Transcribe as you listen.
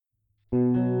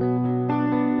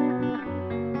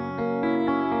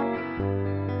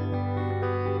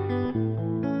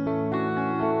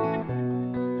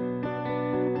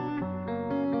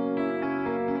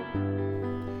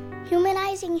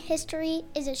Humanizing History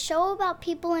is a show about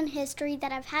people in history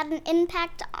that have had an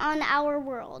impact on our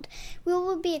world. We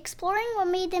will be exploring what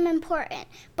made them important,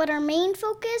 but our main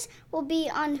focus will be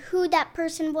on who that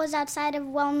person was outside of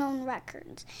well-known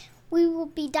records. We will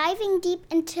be diving deep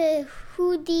into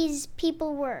who these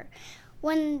people were,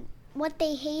 what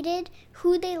they hated,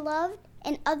 who they loved,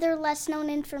 and other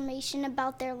less-known information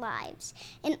about their lives.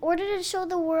 In order to show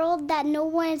the world that no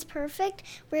one is perfect,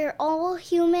 we're all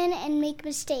human and make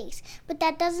mistakes. But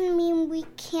that doesn't mean we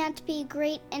can't be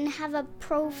great and have a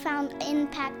profound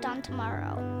impact on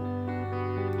tomorrow.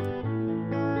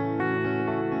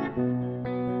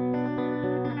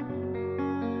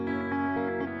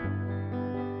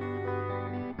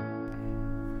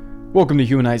 Welcome to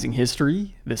Humanizing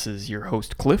History. This is your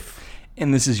host, Cliff.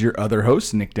 And this is your other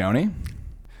host, Nick Downey.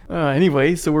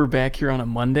 Anyway, so we're back here on a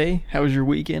Monday. How was your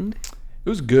weekend? It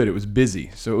was good. It was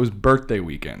busy. So it was birthday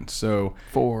weekend. So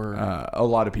For a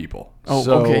lot of people. Oh,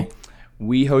 so okay.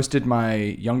 We hosted my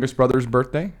youngest brother's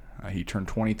birthday. He turned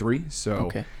 23. So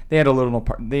Okay. they had a little.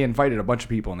 They invited a bunch of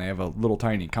people, and they have a little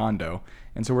tiny condo.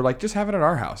 And so we're like, just have it at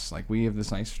our house. Like, we have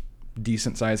this nice,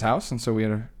 decent sized house, and so we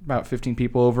had about 15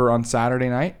 people over on Saturday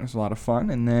night. It was a lot of fun.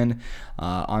 And then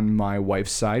on my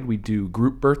wife's side, we do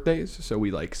group birthdays. So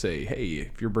we like say, hey,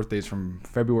 if your birthday's from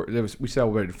February, we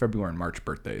celebrated February and March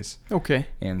birthdays. Okay.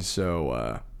 And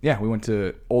so we went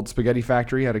to Old Spaghetti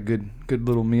Factory, had a good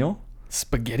little meal.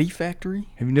 Spaghetti Factory?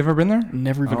 Have you never been there?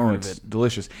 Never even heard of It's it.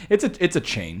 delicious. It's a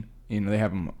chain. You know, they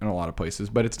have them in a lot of places,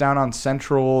 but it's down on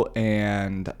Central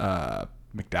and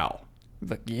McDowell.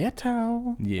 The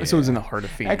ghetto. Yeah. So it was in the heart of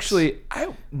Phoenix. Actually,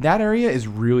 that area is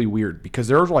really weird because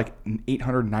there's like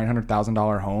 $800,000,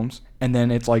 $900,000 homes, and then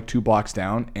it's like 2 blocks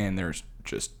down, and there's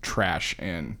just trash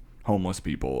and homeless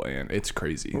people, and it's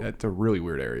crazy. That's a really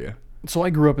weird area. So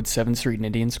I grew up at 7th Street in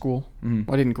Indian School.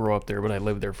 Mm-hmm. I didn't grow up there, but I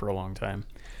lived there for a long time.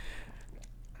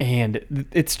 And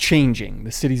it's changing.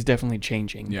 The city's definitely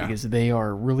changing because they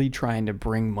are really trying to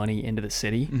bring money into the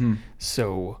city. Mm-hmm.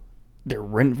 So they're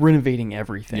renovating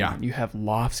everything. Yeah. You have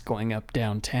lofts going up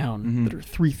downtown that are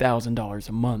 $3,000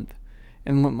 a month.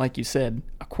 And like you said,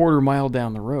 a quarter mile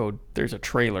down the road, there's a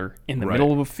trailer in the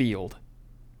middle of a field.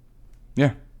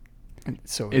 Yeah. And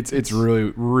so It's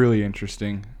really, really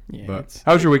interesting. Yeah, But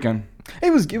how was your weekend?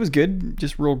 It was good.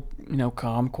 Just real,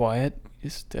 calm, quiet.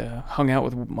 Just hung out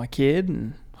with my kid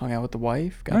and hung out with the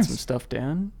wife. Got Nice. some stuff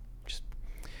done. Just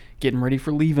getting ready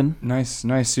for leaving. Nice.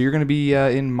 So you're going to be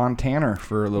in Montana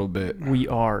for a little bit. We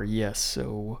are, yes.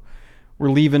 So we're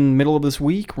leaving middle of this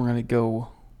week. We're going to go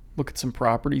look at some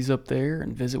properties up there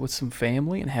and visit with some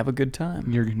family and have a good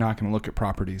time. You're not going to look at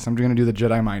properties. I'm going to do the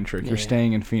Jedi mind trick. You're Yeah.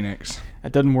 staying in Phoenix.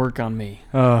 That doesn't work on me.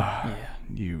 Yeah.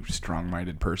 You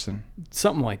strong-minded person.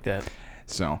 Something like that.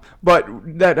 So, but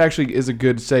that actually is a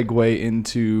good segue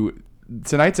into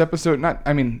tonight's episode.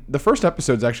 The first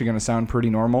episode's actually going to sound pretty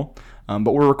normal,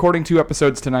 but we're recording 2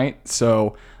 episodes tonight,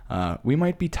 so we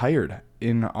might be tired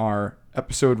in our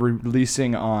episode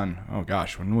releasing on,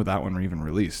 when would that one even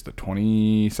release? The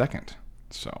 22nd.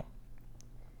 So,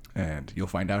 and you'll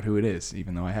find out who it is,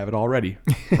 even though I have it already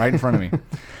right in front of me.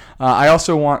 I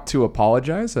also want to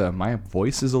apologize. My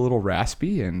voice is a little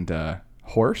raspy and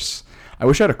hoarse. I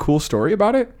wish I had a cool story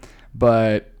about it,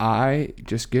 but I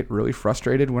just get really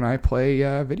frustrated when I play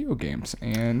video games,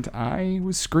 and I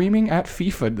was screaming at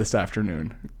FIFA this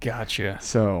afternoon. Gotcha.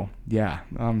 So, yeah,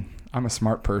 I'm a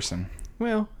smart person.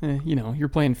 Well, you're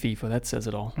playing FIFA. That says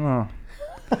it all. Oh.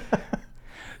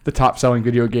 The top-selling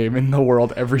video game in the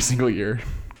world every single year.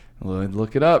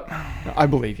 Look it up. I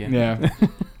believe you. Yeah.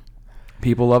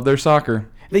 People love their soccer.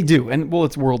 They do. And,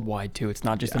 it's worldwide, too. It's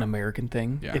not just an American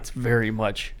thing. Yeah. It's very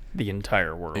much the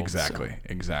entire world. Exactly. So.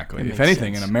 Exactly. That If makes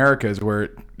anything, sense. in America is where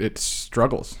it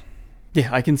struggles. Yeah,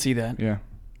 I can see that. Yeah.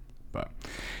 But,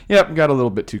 yeah, got a little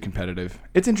bit too competitive.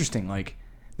 It's interesting.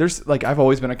 I've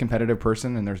always been a competitive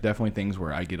person, and there's definitely things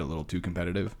where I get a little too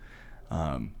competitive,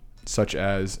 such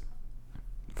as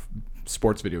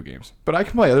sports video games. But I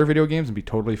can play other video games and be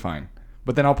totally fine.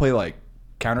 But then I'll play,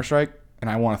 Counter-Strike, and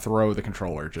I want to throw the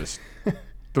controller just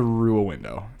through a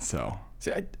window. So...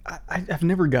 See, I've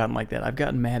never gotten like that. I've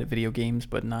gotten mad at video games,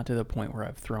 but not to the point where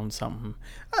I've thrown something.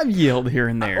 I've yelled here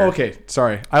and there. Okay,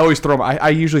 sorry. I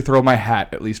usually throw my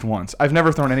hat at least once. I've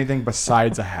never thrown anything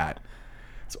besides a hat.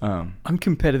 I'm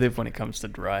competitive when it comes to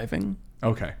driving,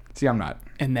 Okay. See, I'm not.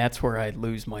 and that's where I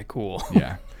lose my cool.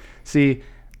 Yeah. See,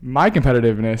 my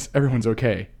competitiveness, everyone's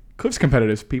okay. Cliff's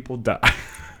competitive, people die.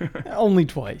 Only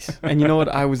twice. And you know what?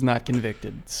 I was not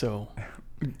convicted, so...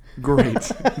 Great.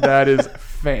 That is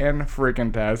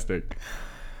fan-freaking-tastic.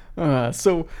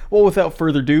 Without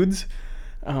further dudes,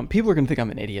 People are going to think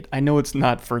I'm an idiot. I know it's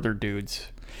not further dudes.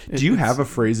 Do you have a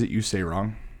phrase that you say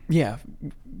wrong? Yeah,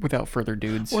 without further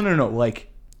dudes. Well, no.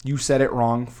 Like, you said it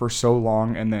wrong for so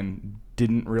long and then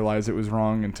didn't realize it was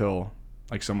wrong until,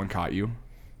 like, someone caught you?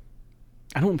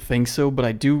 I don't think so, but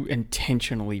I do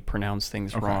intentionally pronounce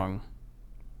things wrong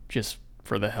just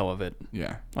for the hell of it.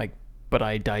 Yeah. Like, but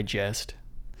I digest.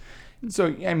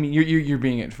 So, I mean, you're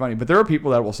being funny, but there are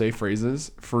people that will say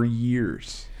phrases for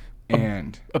years.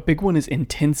 And a big one is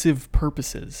intensive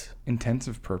purposes.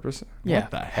 Intensive purpose? Yeah.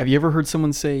 What the heck? Have you ever heard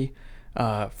someone say,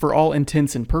 for all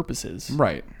intents and purposes?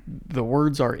 Right. The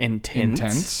words are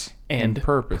intense and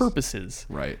purposes.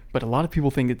 Right. But a lot of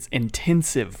people think it's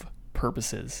intensive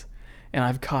purposes. And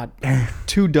I've caught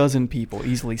 24 people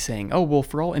easily saying, oh, well,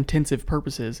 for all intensive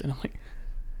purposes. And I'm like,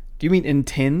 do you mean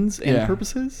intends and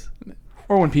purposes?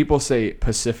 Or when people say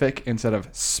Pacific instead of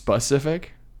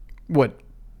specific. What?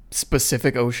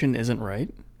 Pacific Ocean isn't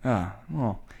right?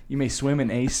 Well, you may swim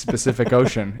in a specific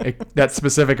ocean. That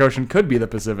specific ocean could be the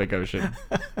Pacific Ocean.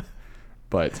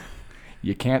 But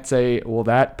you can't say, well,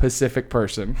 that Pacific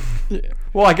person. Yeah.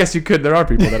 Well, I guess you could. There are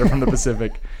people that are from the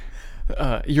Pacific.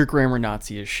 Your grammar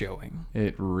Nazi is showing.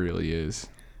 It really is.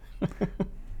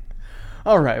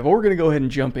 All right. Well, we're going to go ahead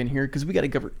and jump in here because we got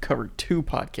to cover 2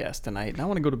 podcasts tonight, and I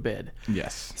want to go to bed.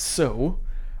 Yes. So,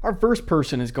 our first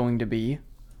person is going to be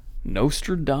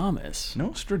Nostradamus.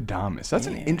 That's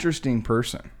an interesting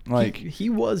person. Like he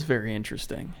was very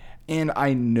interesting. And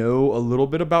I know a little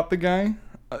bit about the guy.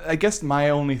 I guess my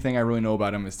only thing I really know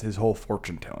about him is his whole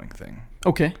fortune-telling thing.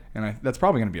 Okay. And that's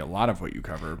probably going to be a lot of what you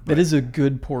cover. That is a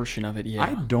good portion of it, yeah.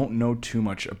 I don't know too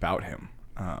much about him.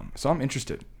 So I'm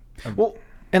interested. Well,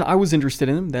 and I was interested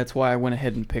in him. That's why I went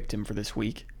ahead and picked him for this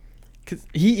week. Because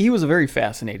he was a very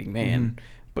fascinating man. Mm-hmm.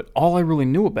 But all I really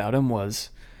knew about him was,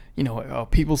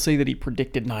 people say that he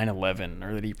predicted 9/11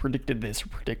 or that he predicted this or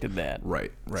predicted that.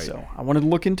 Right. So I wanted to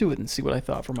look into it and see what I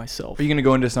thought for myself. Are you going to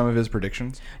go into some of his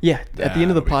predictions? Yeah. At the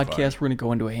end of the podcast, we're going to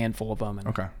go into a handful of them.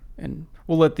 Okay. And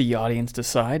we'll let the audience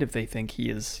decide if they think he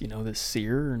is, this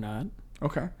seer or not.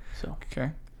 Okay.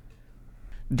 Okay.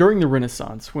 During the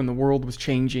Renaissance, when the world was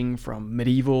changing from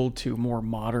medieval to more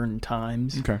modern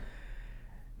times,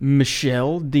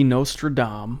 Michel de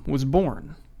Nostradam was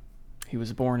born. He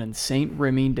was born in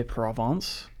Saint-Rémy de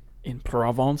Provence, in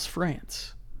Provence,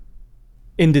 France,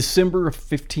 in December of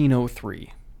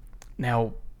 1503.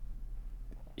 Now,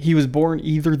 he was born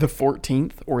either the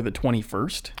 14th or the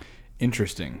 21st.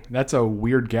 Interesting. That's a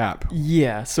weird gap.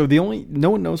 Yeah, so no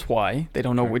one knows why. They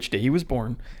don't know which day he was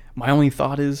born. My only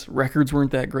thought is records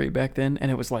weren't that great back then,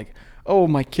 and it was like, oh,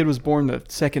 my kid was born the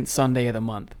second Sunday of the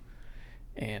month.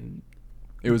 And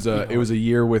it was a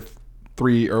year with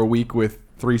 3 or a week with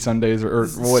 3 Sundays or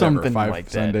whatever, something 5 like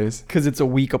Sundays. Because it's a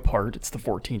week apart. It's the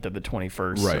 14th of the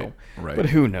 21st. Right. But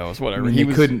who knows? Whatever. I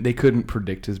mean, they couldn't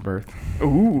predict his birth.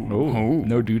 Ooh.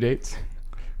 No due dates.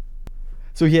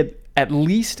 So he had at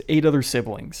least 8 other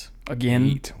siblings. Again,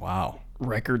 8. Wow.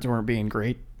 Records weren't being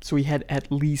great. So he had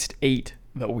at least 8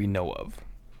 that we know of.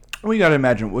 Well, you got to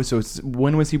imagine. So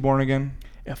when was he born again?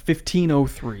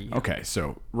 1503. Okay,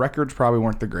 so records probably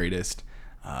weren't the greatest.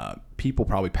 People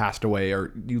probably passed away,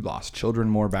 or you lost children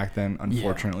more back then,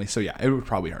 unfortunately. So yeah, it was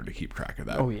probably hard to keep track of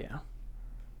that. Oh yeah.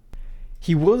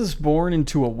 He was born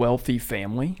into a wealthy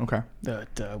family. Okay.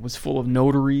 That was full of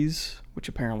notaries, which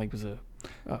apparently was a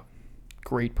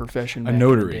great profession. A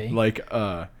notary, like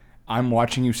I'm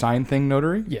watching you sign thing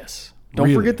notary. Yes.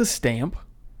 Don't forget the stamp.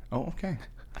 Oh, okay.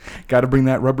 Got to bring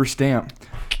that rubber stamp.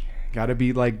 Got to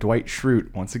be like Dwight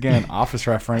Schrute once again, Office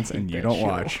reference, and you don't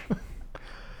watch.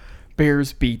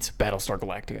 Bears beats Battlestar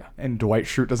Galactica. And Dwight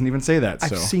Schrute doesn't even say that.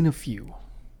 I've seen a few.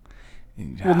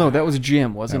 Well, no, that was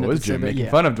Jim, wasn't it? That was Jim making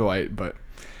fun of Dwight, but...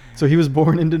 So he was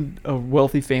born into a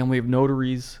wealthy family of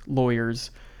notaries,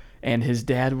 lawyers, and his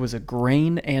dad was a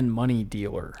grain and money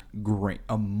dealer.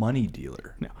 A money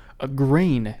dealer? No, a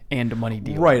grain and money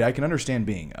dealer. Right, I can understand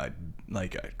being a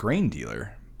grain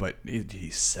dealer, but did he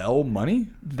sell money?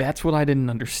 That's what I didn't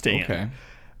understand. Okay.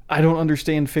 I don't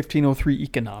understand 1503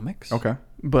 economics. Okay.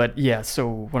 But yeah,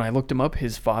 so when I looked him up,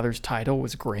 his father's title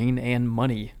was grain and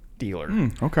money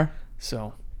dealer. Okay.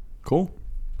 So. Cool.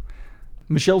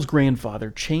 Michel's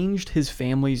grandfather changed his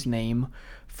family's name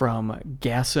from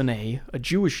Gassonet, a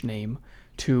Jewish name,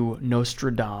 to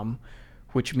Nostradam,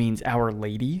 which means Our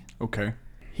Lady. Okay.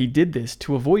 He did this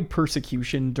to avoid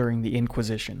persecution during the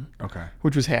Inquisition. Okay.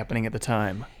 Which was happening at the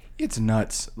time. It's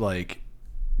nuts,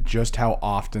 just how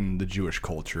often the Jewish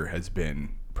culture has been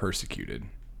persecuted.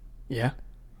 Yeah.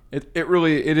 It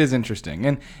really is interesting.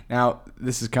 And now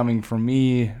this is coming from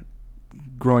me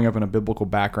growing up in a biblical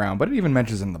background, but it even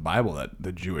mentions in the Bible that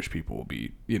the Jewish people will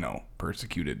be,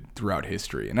 persecuted throughout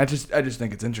history. And I just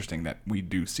think it's interesting that we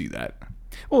do see that.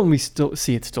 Well, and we still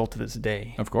see it still to this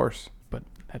day. Of course. But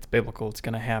that's biblical. It's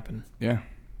going to happen. Yeah.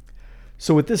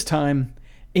 So at this time,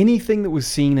 anything that was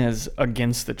seen as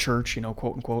against the church,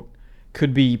 quote unquote,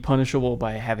 could be punishable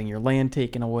by having your land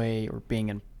taken away or being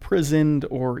imprisoned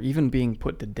or even being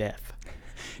put to death.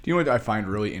 Do you know what I find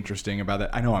really interesting about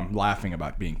that? I know I'm laughing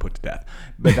about being put to death,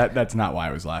 but that's not why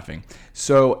I was laughing.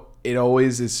 So it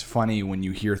always is funny when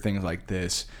you hear things like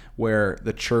this, where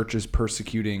the church is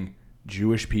persecuting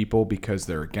Jewish people because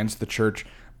they're against the church,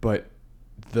 but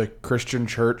the Christian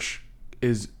church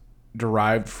is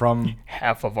derived from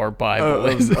half of our Bible.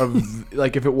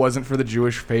 Like if it wasn't for the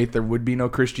Jewish faith, there would be no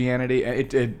Christianity.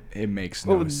 It makes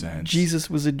no sense. Jesus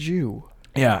was a Jew.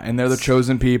 Yeah, and they're the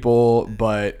chosen people,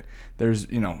 but there's,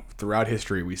 throughout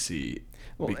history we see,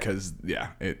 because,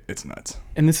 it's nuts.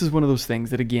 And this is one of those things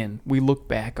that, again, we look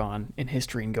back on in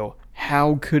history and go,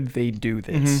 how could they do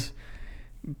this?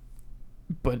 Mm-hmm.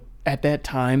 But at that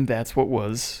time, that's what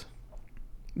was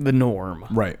the norm.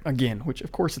 Right. Again, which,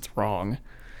 of course, it's wrong.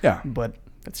 Yeah. But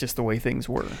that's just the way things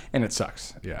were. And it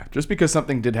sucks. Yeah. Just because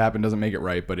something did happen doesn't make it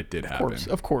right, but it did happen.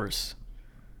 Of course.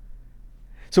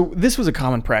 So this was a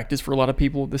common practice for a lot of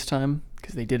people at this time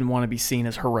because they didn't want to be seen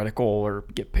as heretical or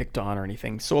get picked on or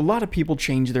anything. So a lot of people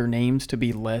changed their names to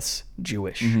be less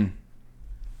Jewish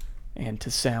and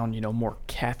to sound, more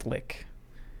Catholic.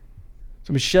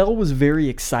 So Michelle was very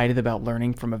excited about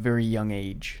learning from a very young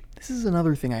age. This is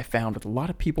another thing I found with a lot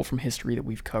of people from history that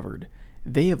we've covered.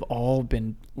 They have all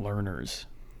been learners.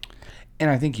 And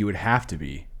I think you would have to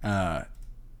be. I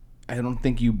don't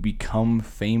think you become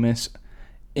famous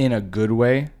in a good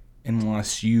way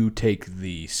unless you take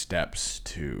the steps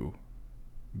to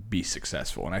be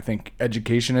successful. And I think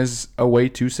education is a way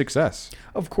to success.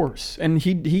 Of course. And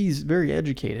he's very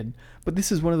educated. But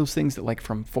this is one of those things that, like,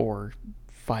 from 4 or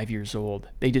 5 years old,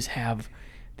 they just have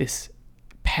this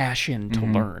passion to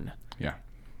learn. Yeah.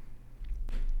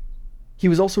 He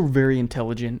was also very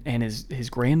intelligent, and his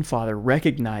grandfather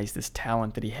recognized this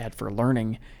talent that he had for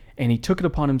learning, and he took it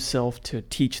upon himself to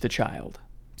teach the child,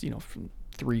 from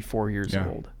 3-4 years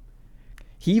old.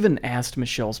 He even asked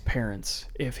Michelle's parents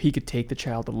if he could take the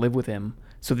child to live with him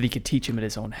so that he could teach him at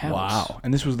his own house. Wow.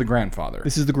 And this was the grandfather.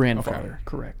 This is the grandfather,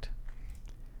 correct.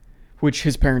 Which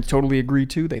his parents totally agreed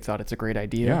to. They thought it's a great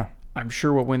idea. Yeah. I'm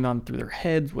sure what went on through their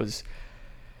heads was,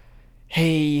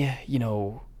 hey,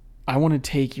 I want to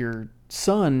take your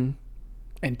son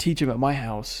and teach him at my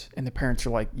house. And the parents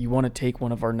are like, you want to take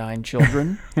one of our 9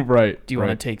 children? Right. Do you want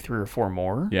to take 3 or 4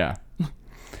 more? Yeah.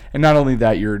 And not only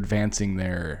that, you're advancing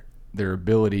their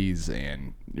abilities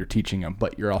and you're teaching them,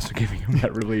 but you're also giving them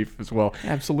that relief as well.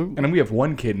 Absolutely. And then we have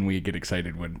one kid and we get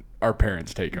excited when our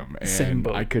parents take them. And same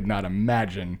boat. I could not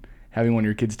imagine having one of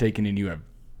your kids taken and you have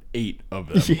 8 of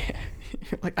them. Yeah.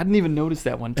 Like, I didn't even notice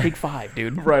that one. Take 5,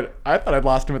 dude. Right. I thought I'd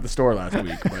lost him at the store last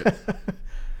week, but...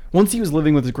 Once he was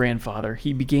living with his grandfather,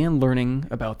 he began learning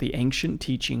about the ancient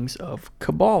teachings of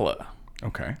Kabbalah.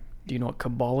 Okay. Do you know what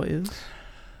Kabbalah is?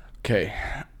 Okay.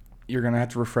 You're going to have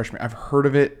to refresh me. I've heard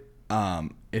of it.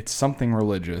 It's something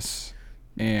religious,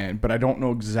 but I don't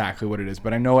know exactly what it is.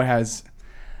 But I know it has...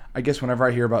 I guess whenever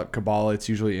I hear about Kabbalah, it's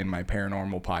usually in my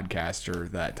paranormal podcast or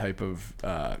that type of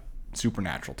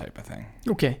supernatural type of thing.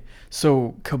 Okay.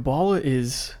 So Kabbalah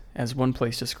is, as one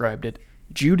place described it,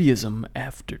 Judaism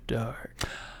after dark.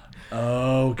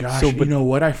 Oh, gosh. So, but you know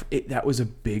what? That was a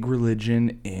big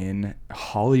religion in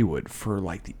Hollywood for,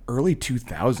 like, the early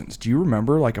 2000s. Do you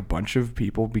remember, like, a bunch of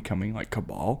people becoming, like,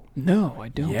 Cabal? No, I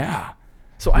don't. Yeah.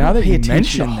 So I don't pay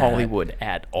attention to Hollywood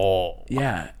at all.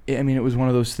 Yeah. I mean, it was one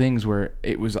of those things where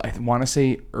it was, I want to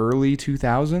say, early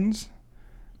 2000s.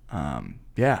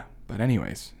 Yeah. But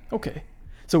anyways. Okay.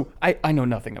 So I know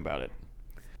nothing about it.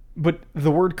 But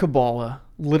the word Kabbalah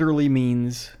literally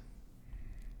means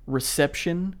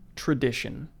reception,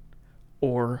 tradition,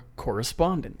 or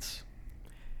correspondence.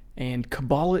 And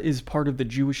Kabbalah is part of the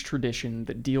Jewish tradition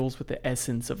that deals with the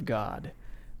essence of God,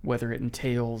 whether it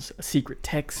entails a secret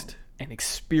text, an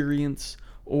experience,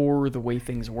 or the way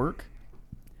things work.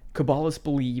 Kabbalists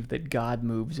believe that God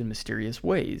moves in mysterious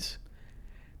ways.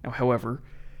 Now, however,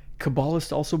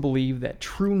 Kabbalists also believe that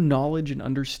true knowledge and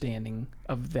understanding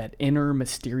of that inner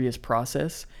mysterious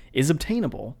process is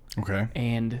obtainable. Okay.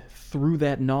 And through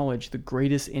that knowledge, the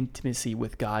greatest intimacy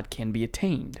with God can be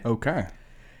attained. Okay.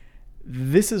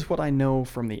 This is what I know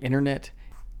from the internet.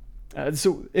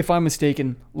 So if I'm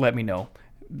mistaken, let me know.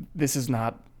 This is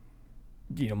not,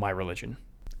 my religion.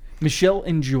 Michelle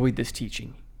enjoyed this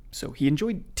teaching. So he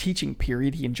enjoyed teaching,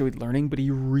 period. He enjoyed learning, but he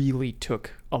really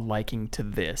took a liking to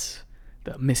this.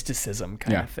 the mysticism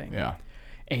kind of thing. Yeah.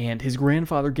 And his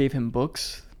grandfather gave him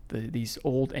books, these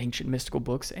old ancient mystical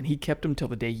books, and he kept them till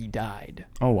the day he died.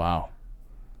 Oh, wow.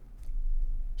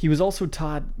 He was also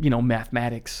taught,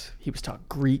 mathematics. He was taught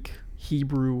Greek,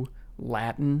 Hebrew,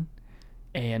 Latin,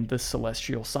 and the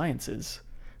celestial sciences,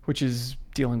 which is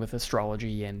dealing with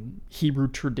astrology and Hebrew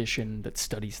tradition that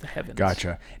studies the heavens.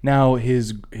 Gotcha. Now,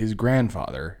 his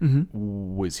grandfather,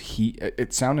 was he...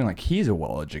 It's sounding like he's a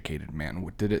well-educated man.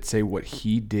 Did it say what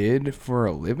he did for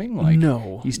a living? Like,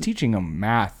 no. He's teaching him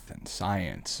math and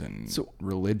science and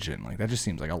religion. Like, that just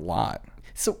seems like a lot.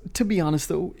 So, to be honest,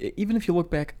 though, even if you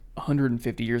look back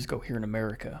 150 years ago here in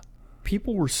America,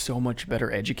 people were so much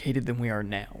better educated than we are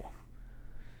now.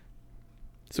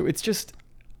 So it's just...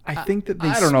 I think that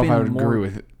I don't know if I would agree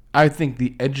with it. I think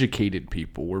the educated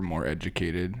people were more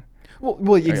educated.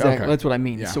 Well, exactly. Okay. That's what I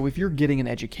mean. Yeah. So if you're getting an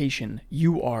education,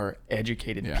 you are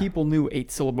educated. Yeah. People knew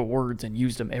 8-syllable words and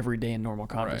used them every day in normal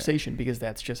conversation because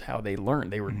that's just how they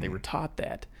learned. They were taught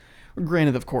that.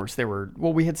 Granted, of course,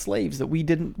 we had slaves that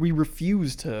we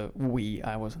refused to,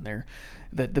 I wasn't there,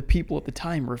 that the people at the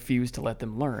time refused to let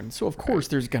them learn. So, of course,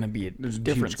 there's going to be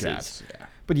differences. Huge gaps, yeah.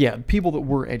 But yeah, people that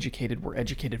were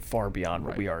educated far beyond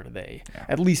what we are today,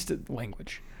 at least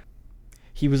language.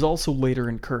 He was also later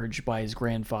encouraged by his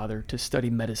grandfather to study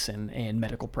medicine and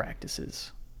medical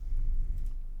practices.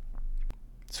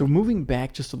 So moving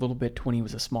back just a little bit to when he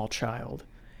was a small child,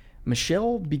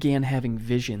 Michel began having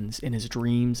visions in his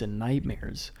dreams and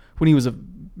nightmares when he was a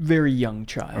very young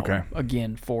child. Okay.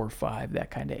 Again, 4 or 5,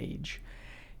 that kind of age.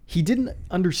 He didn't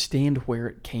understand where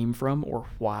it came from or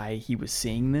why he was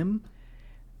seeing them.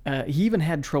 He even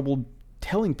had trouble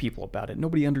telling people about it.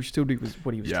 Nobody understood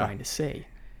what he was trying to say,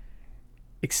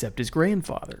 except his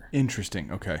grandfather.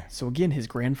 Interesting. Okay. So again, his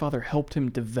grandfather helped him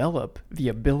develop the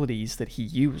abilities that he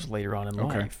used later on in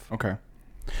life. Okay.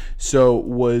 So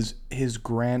was his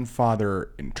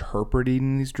grandfather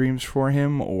interpreting these dreams for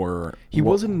him, or he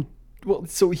wasn't? Well,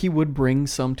 so he would bring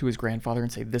some to his grandfather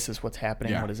and say, "This is what's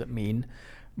happening. Yeah. What does it mean?"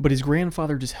 But his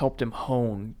grandfather just helped him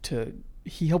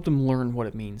he helped him learn what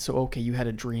it means. So, okay, you had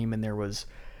a dream and there was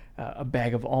a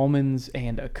bag of almonds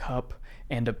and a cup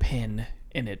and a pin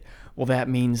in it. Well, that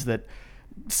means that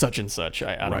such and such.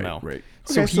 I don't know. Right.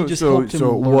 So Okay, he just helped him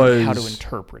learn how to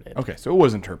interpret it. Okay, so it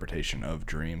was interpretation of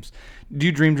dreams. Do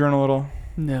you dream journal at all?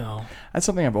 No. That's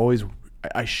something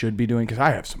I should be doing, because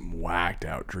I have some whacked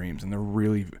out dreams, and they're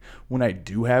really, when I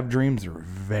do have dreams, they're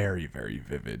very, very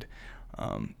vivid.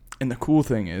 And the cool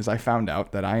thing is, I found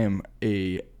out that I am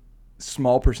a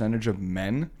small percentage of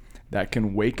men that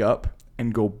can wake up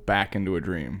and go back into a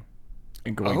dream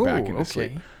and going back into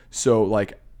sleep. So,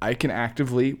 like, I can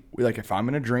actively, like, if I'm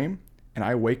in a dream and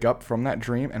I wake up from that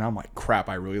dream and I'm like, crap,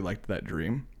 I really liked that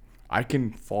dream, I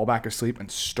can fall back asleep and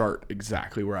start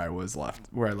exactly where I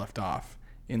left off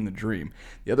in the dream.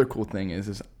 The other cool thing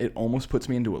is it almost puts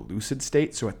me into a lucid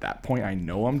state. So at that point, I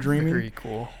know I'm dreaming. Very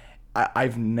cool.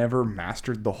 I've never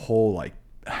mastered the whole, like,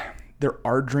 there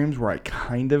are dreams where I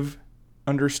kind of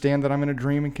understand that I'm in a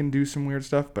dream and can do some weird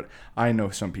stuff, but I know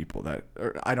some people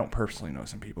or I don't personally know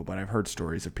some people, but I've heard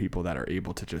stories of people that are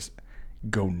able to just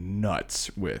go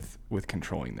nuts with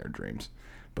controlling their dreams.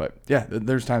 But yeah,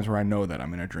 there's times where I know that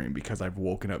I'm in a dream because I've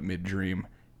woken up mid-dream,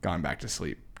 gone back to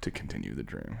sleep to continue the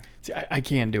dream. See, I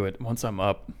can't do it. Once I'm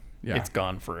up, Yeah. it's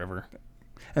gone forever.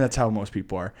 And that's how most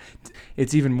people are.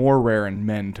 It's even more rare in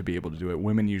men to be able to do it.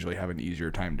 Women usually have an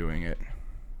easier time doing it.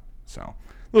 So,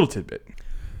 little tidbit.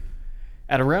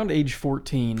 At around age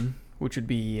 14, which would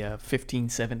be 15,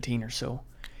 17 or so,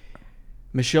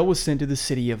 Michel was sent to the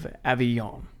city of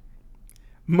Avignon.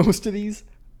 Most of these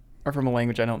are from a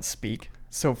language I don't speak,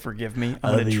 so forgive me.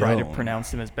 I'm going to try to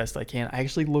pronounce them as best I can. I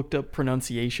actually looked up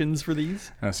pronunciations for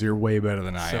these. Oh, so you're way better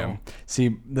than I am.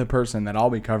 See, the person that I'll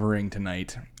be covering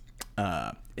tonight,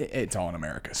 it's all in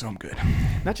America, so I'm good.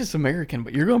 Not just American,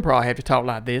 but you're going to probably have to talk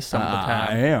like this some of the time.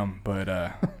 I am, but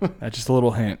that's just a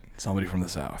little hint. Somebody from the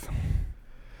South.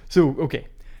 So, okay.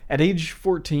 At age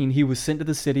 14, he was sent to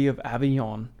the city of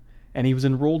Avignon, and he was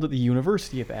enrolled at the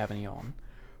University of Avignon,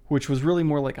 which was really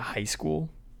more like a high school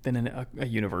than a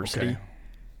university, Okay.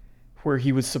 where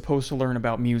he was supposed to learn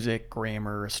about music,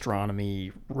 grammar,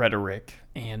 astronomy, rhetoric,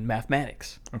 and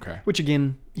mathematics. Okay. Which,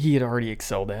 again, he had already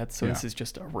excelled at, so Yeah. this is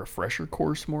just a refresher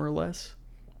course, more or less.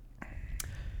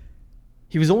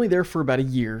 He was only there for about a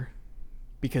year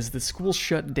because the school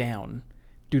shut down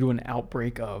due to an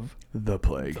outbreak of The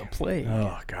plague. the plague.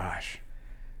 Oh, gosh.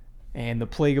 And the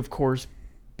plague, of course,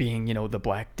 being, the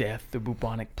Black Death, the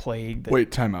bubonic plague.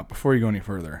 Wait, time out. Before you go any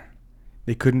further,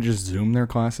 they couldn't just Zoom their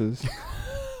classes?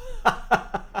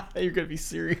 You're going to be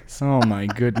serious. Oh, my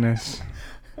goodness.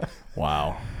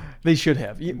 Wow. They should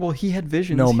have. Well, he had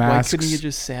visions. No Why masks. couldn't he have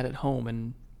just sat at home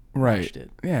and Right. watched it?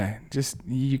 Yeah. Just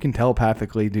you can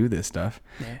telepathically do this stuff.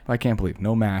 Yeah. I can't believe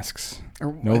no masks, Or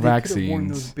no they could have vaccines. worn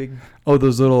those big. Oh,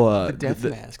 those little The death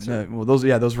masks. well,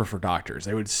 those were for doctors.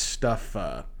 They would stuff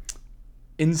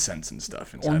incense and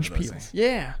stuff inside Orange of those peels. things.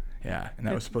 Yeah. Yeah, and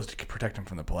that was supposed to protect them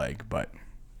from the plague, but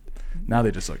now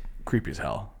they just look creepy as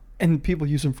hell. And people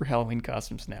use them for Halloween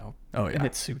costumes now. Oh, yeah. And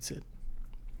it suits it.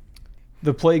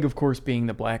 The plague, of course, being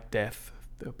the Black Death,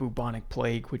 the bubonic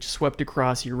plague, which swept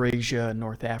across Eurasia and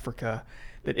North Africa,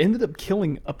 that ended up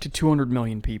killing up to 200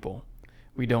 million people.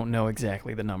 We don't know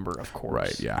exactly the number, of course.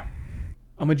 Right, yeah.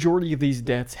 A majority of these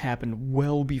deaths happened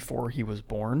well before he was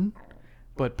born,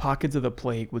 but pockets of the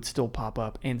plague would still pop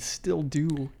up and still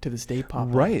do to this day pop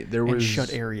up. Right, there and was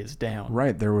shut areas down.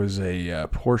 Right, there was a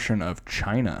portion of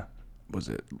China, was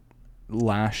it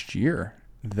last year,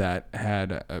 that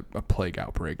had a plague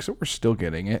outbreak. So we're still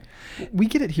getting it. We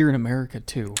get it here in America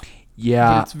too. Yeah,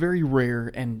 But it's very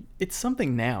rare, and it's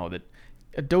something now that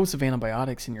a dose of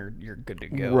antibiotics and you're good to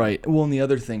go. right. Well, and the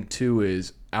other thing too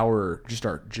is our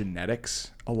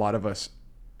genetics. A lot of us,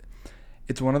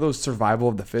 it's one of those survival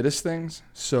of the fittest things.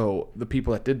 So the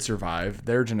people that did survive,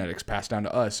 their genetics passed down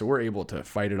to us, so we're able to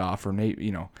fight it off or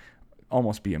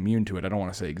almost be immune to it. I don't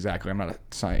want to say exactly. I'm not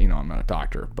I'm not a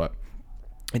doctor, but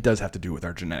it does have to do with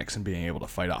our genetics and being able to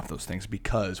fight off those things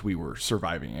because we were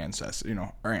surviving ancestors.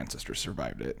 Our ancestors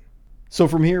survived it. So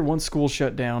from here, once school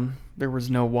shut down, there was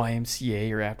no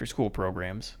YMCA or after-school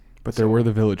programs. But there were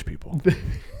the village people.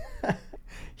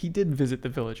 He did visit the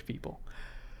village people.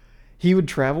 He would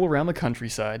travel around the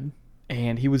countryside,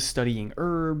 and he was studying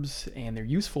herbs and their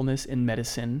usefulness in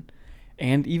medicine,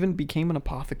 and even became an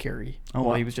apothecary while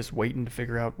wow. he was just waiting to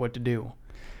figure out what to do.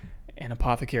 An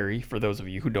apothecary, for those of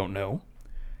you who don't know,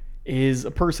 is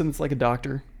a person that's like a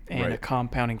doctor and Right. a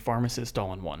compounding pharmacist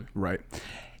all in one. Right.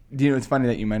 It's funny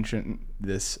that you mentioned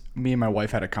this. Me and my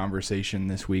wife had a conversation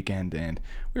this weekend, and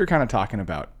we were kind of talking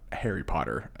about Harry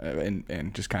Potter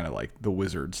and just kind of like the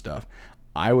wizard stuff.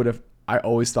 I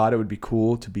always thought it would be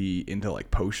cool to be into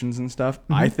like potions and stuff.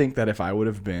 Mm-hmm. I think that if I would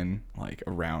have been like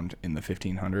around in the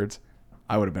 1500s,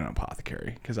 I would have been an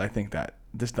apothecary because I think that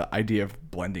just the idea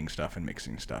of blending stuff and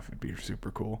mixing stuff would be super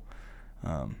cool.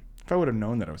 If I would have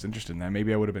known that I was interested in that,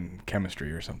 maybe I would have been chemistry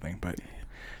or something, but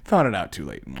found it out too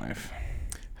late in life.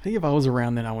 I think if I was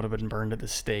around then, I would have been burned at the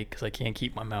stake because I can't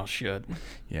keep my mouth shut.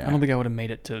 Yeah. I don't think I would have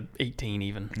made it to 18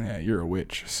 even. Yeah, you're a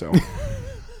witch, so.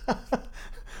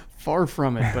 Far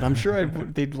from it, but I'm sure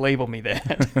they'd label me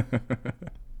that.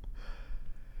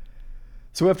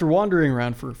 So after wandering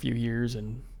around for a few years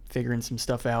and figuring some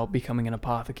stuff out, becoming an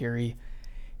apothecary,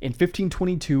 in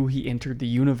 1522 he entered the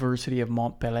University of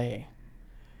Montpellier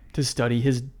to study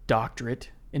his doctorate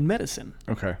in medicine.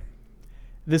 Okay.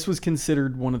 This was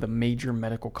considered one of the major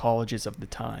medical colleges of the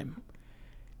time.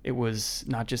 It was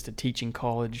not just a teaching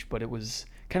college, but it was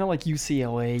kind of like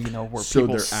UCLA, where So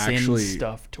people they're send actually-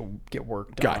 stuff to get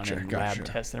work done Gotcha, and gotcha. lab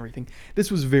tests and everything. This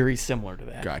was very similar to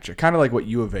that. Gotcha. Kind of like what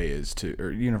U of A is to,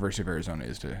 or University of Arizona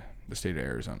is to the state of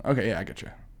Arizona. Okay, yeah, I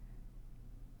gotcha.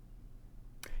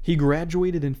 He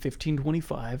graduated in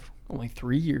 1525, only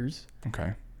 3 years,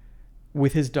 Okay.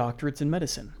 with his doctorates in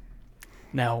medicine.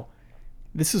 Now,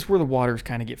 this is where the waters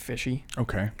kind of get fishy,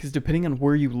 Okay. because depending on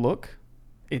where you look,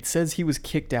 it says he was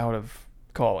kicked out of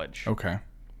college. Okay.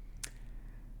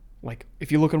 Like,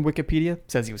 if you look on Wikipedia,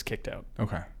 it says he was kicked out.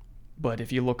 Okay. But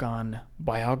if you look on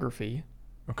biography,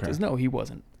 it Okay. says no, he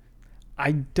wasn't.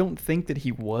 I don't think that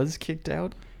he was kicked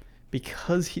out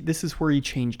because this is where he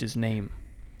changed his name.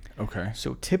 Okay.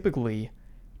 So typically,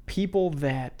 people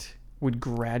that would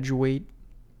graduate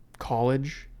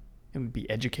college and would be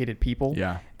educated people,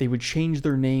 Yeah. they would change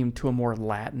their name to a more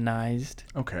Latinized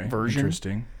Okay. version.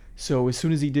 Interesting. So as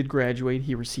soon as he did graduate,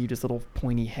 he received his little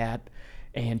pointy hat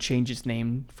and changed his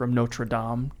name from Notre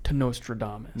Dame to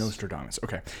Nostradamus. Nostradamus.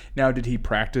 Okay. Now, did he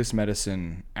practice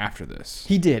medicine after this?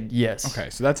 He did, yes. Okay.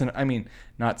 So that's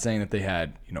not saying that they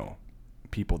had,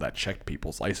 people that checked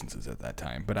people's licenses at that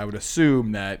time, but I would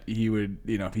assume that he would,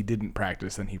 if he didn't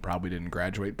practice, then he probably didn't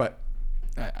graduate. But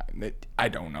I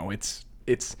don't know. It's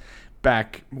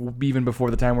back even before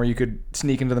the time where you could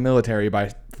sneak into the military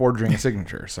by forging a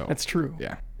signature. So That's true.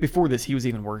 Yeah. Before this, he was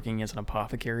even working as an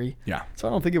apothecary. Yeah. So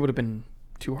I don't think it would have been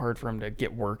too hard for him to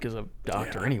get work as a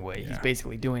doctor Yeah, anyway. He's yeah.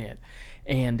 basically doing it.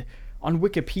 And on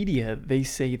Wikipedia, they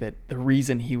say that the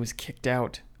reason he was kicked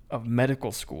out of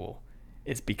medical school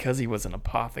is because he was an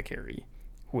apothecary,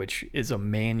 which is a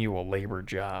manual labor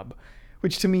job,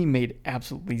 which to me made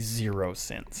absolutely zero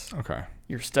sense. Okay.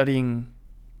 You're studying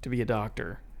to be a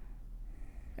doctor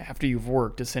after you've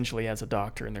worked essentially as a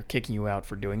doctor, and they're kicking you out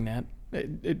for doing that.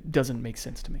 It doesn't make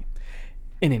sense to me.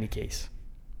 In any case,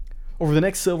 over the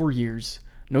next several years,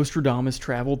 Nostradamus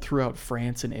traveled throughout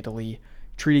France and Italy,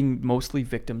 treating mostly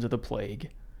victims of the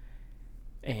plague.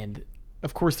 And,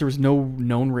 of course, there was no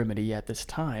known remedy at this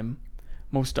time.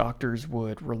 Most doctors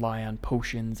would rely on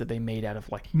potions that they made out of,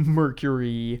 like,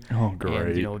 mercury. Oh,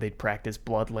 great. And, they'd practice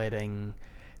bloodletting.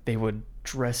 They would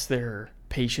dress their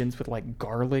patients with, like,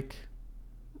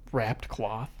 garlic-wrapped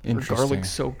cloth. Or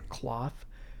garlic-soaked cloth,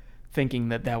 thinking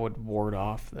that would ward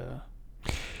off the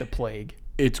plague.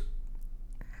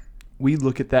 We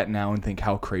look at that now and think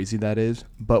how crazy that is,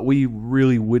 but we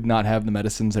really would not have the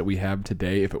medicines that we have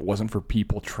today if it wasn't for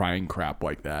people trying crap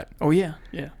like that. Oh, yeah.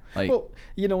 Like, well,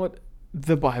 you know what?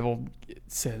 The Bible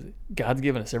says God's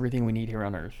given us everything we need here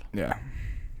on earth. Yeah.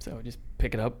 So just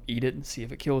pick it up, eat it, and see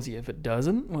if it kills you. If it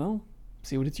doesn't, well,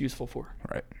 see what it's useful for.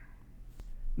 Right.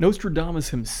 Nostradamus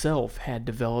himself had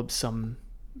developed some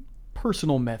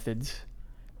personal methods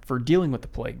for dealing with the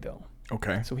plague, though.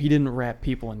 Okay. So he didn't wrap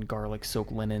people in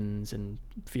garlic-soaked linens and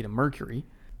feed them mercury.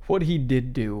 What he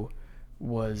did do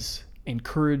was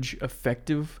encourage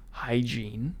effective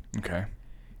hygiene. Okay.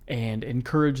 And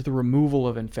encourage the removal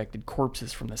of infected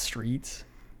corpses from the streets.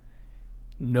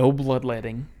 No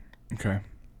bloodletting. Okay.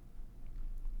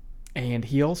 And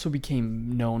he also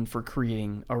became known for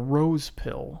creating a rose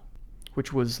pill,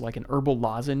 which was like an herbal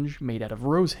lozenge made out of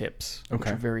rose hips, which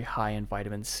are very high in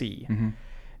vitamin C. Mm-hmm.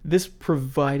 This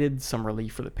provided some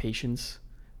relief for the patients,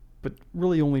 but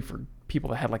really only for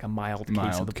people that had like a mild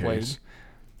case of the plague.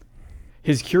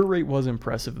 His cure rate was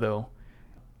impressive, though,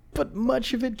 but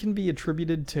much of it can be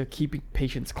attributed to keeping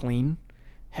patients clean,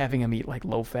 having them eat like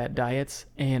low-fat diets,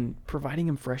 and providing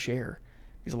them fresh air.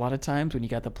 Because a lot of times when you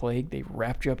got the plague, they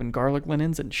wrapped you up in garlic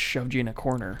linens and shoved you in a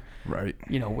corner. Right.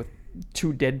 With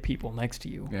 2 dead people next to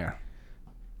you. Yeah.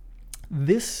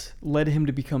 This led him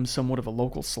to become somewhat of a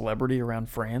local celebrity around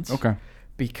France. Okay.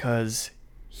 Because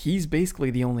he's basically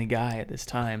the only guy at this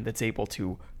time that's able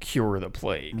to cure the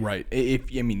plague. Right.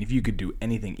 If you could do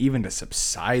anything, even to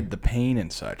subside the pain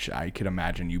and such, I could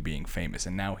imagine you being famous.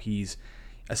 And now he's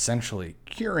essentially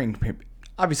curing.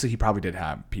 Obviously, he probably did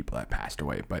have people that passed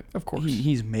away, but of course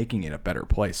he's making it a better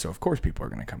place. So of course people are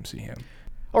going to come see him.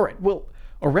 All right. Well,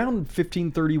 around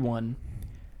 1531,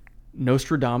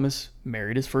 Nostradamus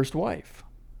married his first wife.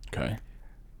 Okay.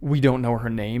 We don't know her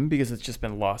name because it's just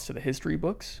been lost to the history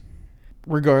books.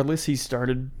 Regardless, he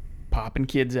started popping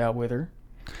kids out with her.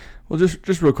 Well,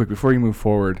 just real quick before you move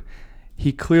forward,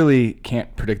 he clearly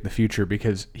can't predict the future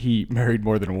because he married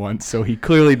more than once, so he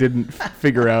clearly didn't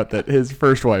figure out that his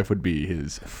first wife would be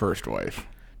his first wife.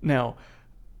 Now,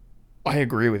 I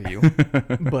agree with you,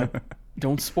 but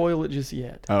don't spoil it just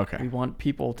yet. Okay. We want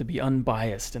people to be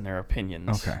unbiased in their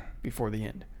opinions before the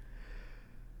end.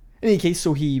 In any case,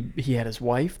 so he had his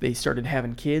wife. They started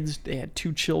having kids. They had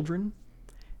 2 children.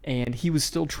 And he was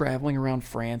still traveling around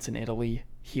France and Italy,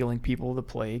 healing people of the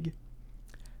plague.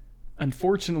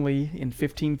 Unfortunately, in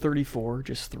 1534,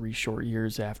 just 3 short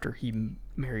years after he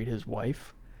married his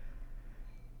wife,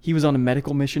 he was on a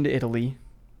medical mission to Italy,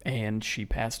 and she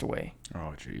passed away.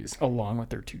 Oh, jeez. Along with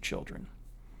their 2 children.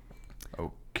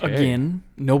 Okay. Again,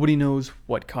 nobody knows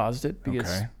what caused it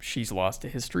because she's lost to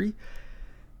history.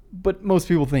 But most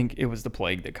people think it was the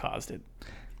plague that caused it.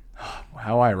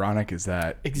 How ironic is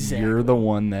that? Exactly. You're the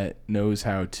one that knows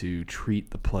how to treat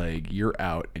the plague. You're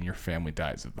out, and your family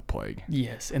dies of the plague.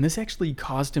 Yes, and this actually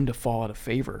caused him to fall out of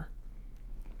favor.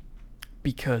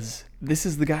 Because this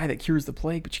is the guy that cures the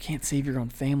plague, but you can't save your own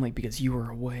family because you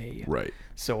are away. Right.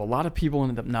 So a lot of people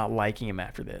ended up not liking him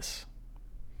after this.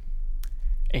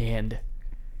 And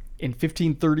in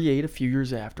 1538, a few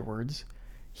years afterwards,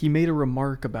 he made a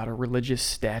remark about a religious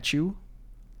statue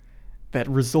that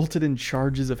resulted in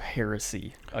charges of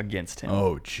heresy against him.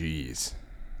 Oh, jeez.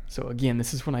 So again,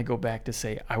 this is when I go back to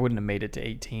say I wouldn't have made it to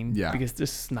 18. Yeah. Because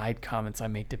this snide comments I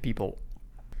make to people.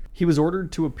 He was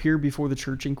ordered to appear before the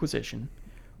Church Inquisition,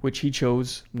 which he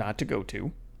chose not to go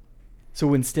to.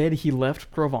 So instead, he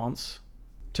left Provence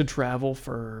to travel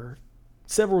for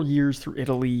several years through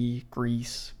Italy,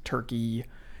 Greece, Turkey,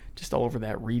 just all over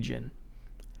that region.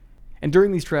 And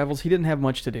during these travels, he didn't have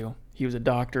much to do. He was a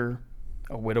doctor,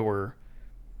 a widower,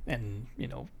 and,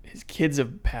 his kids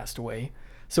have passed away.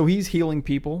 So he's healing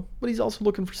people, but he's also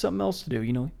looking for something else to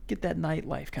do, get that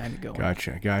nightlife kind of going.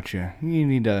 Gotcha. You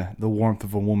need the warmth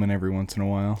of a woman every once in a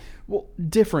while. Well,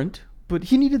 different, but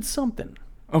he needed something.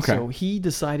 Okay. So he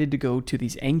decided to go to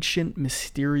these ancient,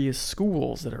 mysterious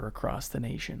schools that are across the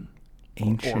nation.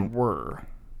 Or were.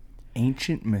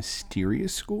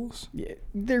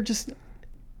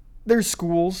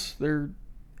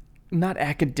 not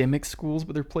academic schools,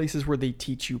 but they're places where they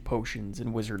teach you potions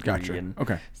and wizardry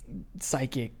and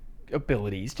psychic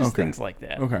abilities, just things like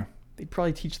that. Okay. They'd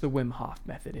probably teach the Wim Hof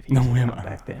method if he was around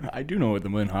back then. I do know what the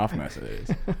Wim Hof method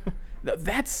is.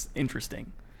 That's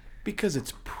interesting. Because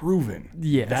it's proven.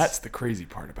 Yes. That's the crazy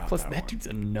part about Plus, that that one. dude's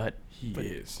a nut. He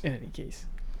is. In any case.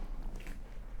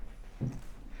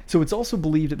 So it's also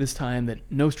believed at this time that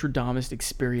Nostradamus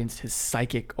experienced his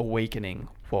psychic awakening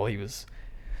while he was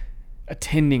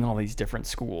attending all these different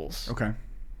schools. Okay.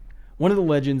 One of the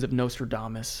legends of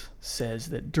Nostradamus says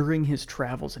that during his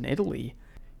travels in Italy,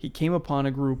 he came upon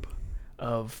a group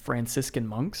of Franciscan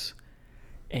monks,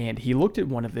 and he looked at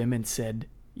one of them and said,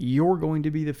 "You're going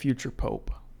to be the future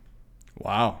pope."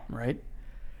 Wow. Right?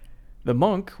 The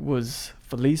monk was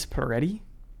Felice Peretti,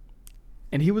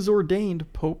 and he was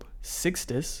ordained Pope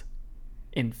Sixtus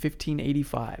in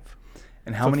 1585.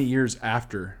 And how many years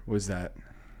after was that?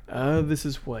 This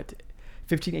is what?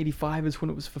 1585 is when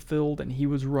it was fulfilled, and he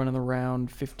was running around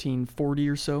 1540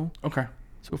 or so. Okay.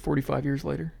 So 45 years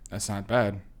later. That's not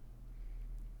bad.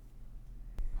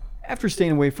 After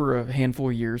staying away for a handful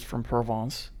of years from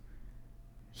Provence,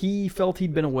 he felt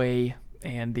he'd been away,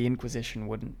 and the Inquisition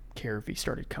wouldn't care if he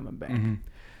started coming back. Mm-hmm.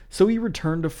 So he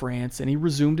returned to France, and he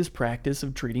resumed his practice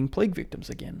of treating plague victims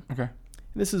again. Okay.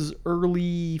 This is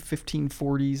early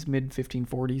 1540s, mid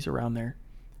 1540s, around there.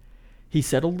 He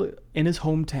settled in his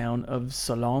hometown of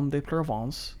Salon de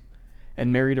Provence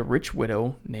and married a rich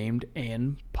widow named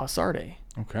Anne Passarde.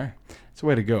 Okay. It's a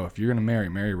way to go. If you're going to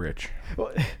marry rich.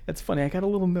 Well, that's funny. I got a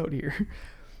little note here.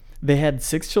 They had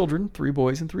 6 children, 3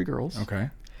 boys and 3 girls. Okay.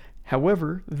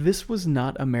 However, this was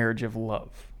not a marriage of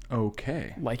love.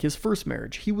 Okay. Like his first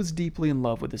marriage, he was deeply in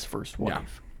love with his first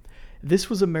wife. This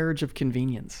was a marriage of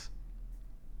convenience.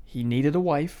 He needed a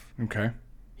wife. Okay.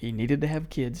 He needed to have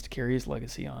kids to carry his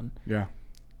legacy on. Yeah.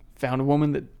 Found a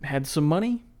woman that had some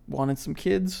money, wanted some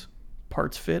kids,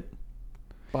 parts fit,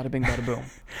 bada bing, bada boom.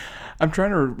 I'm trying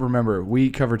to remember.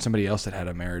 We covered somebody else that had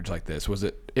a marriage like this. Was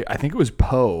it? I think it was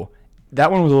Poe.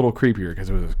 That one was a little creepier because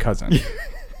it was his cousin.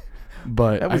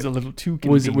 But that was a little too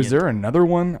convenient. Was there another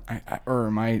one? Or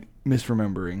am I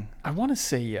misremembering? I want to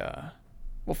say,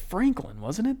 Franklin,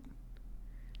 wasn't it?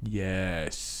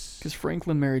 Yes. Because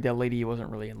Franklin married that lady he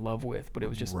wasn't really in love with, but it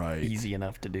was just Right. easy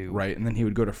enough to do. Right, and then he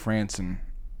would go to France and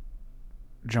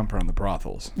jump around the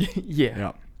brothels.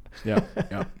 Yeah.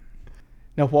 Yep.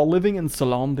 Now, while living in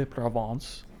Salon de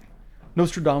Provence,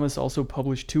 Nostradamus also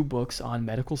published 2 books on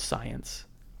medical science.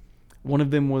 One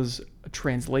of them was a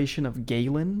translation of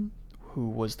Galen, who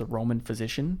was the Roman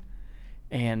physician,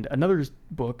 and another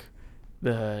book,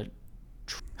 I'm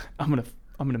gonna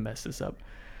mess this up.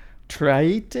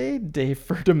 Traité de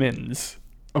Vitamins.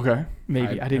 Okay.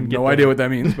 Maybe I didn't have get no idea what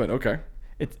that means, but okay.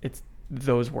 It's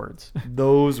those words.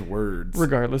 Those words.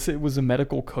 Regardless, it was a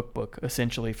medical cookbook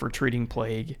essentially for treating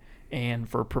plague and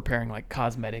for preparing like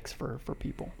cosmetics for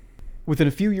people. Within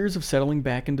a few years of settling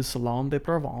back into Salon de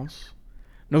Provence,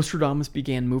 Nostradamus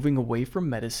began moving away from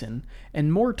medicine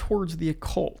and more towards the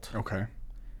occult. Okay.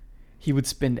 He would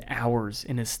spend hours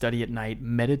in his study at night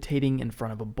meditating in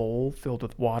front of a bowl filled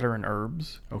with water and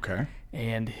herbs. Okay.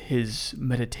 And his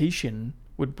meditation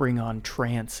would bring on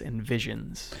trance and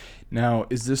visions. Now,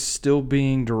 is this still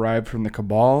being derived from the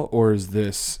Cabal, or is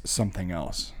this something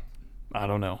else? I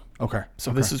don't know. Okay.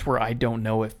 So this is where I don't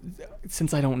know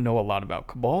since I don't know a lot about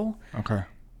Cabal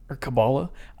or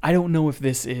Kabbalah, I don't know if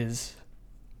this is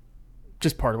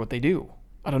just part of what they do.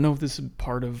 I don't know if this is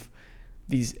part of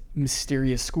these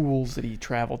mysterious schools that he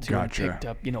traveled to and picked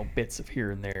up, bits of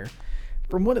here and there.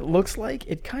 From what it looks like,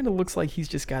 it kind of looks like he's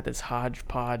just got this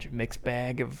hodgepodge mixed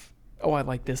bag of, I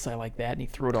like this, I like that, and he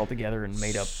threw it all together and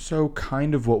made up. So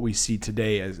kind of what we see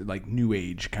today as like New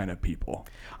Age kind of people.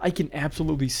 I can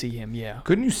absolutely see him, yeah.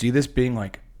 Couldn't you see this being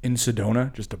like in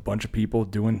Sedona, just a bunch of people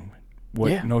doing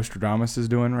what Nostradamus is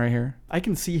doing right here? I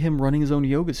can see him running his own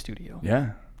yoga studio.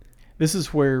 Yeah. This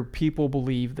is where people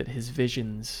believe that his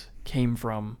visions came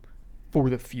from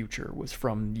for the future, was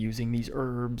from using these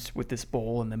herbs with this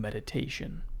bowl and the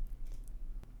meditation.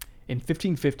 In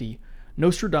 1550,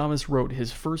 Nostradamus wrote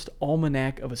his first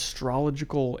almanac of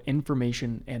astrological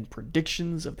information and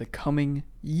predictions of the coming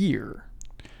year.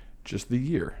 Just the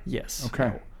year? Yes. Okay.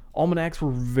 Now, almanacs were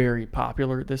very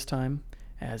popular at this time,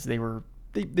 as they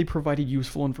provided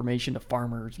useful information to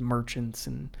farmers, merchants,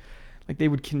 and they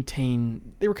were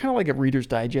kind of like a Reader's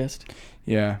Digest.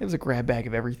 Yeah. It was a grab bag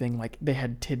of everything. Like, they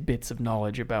had tidbits of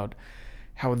knowledge about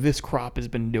how this crop has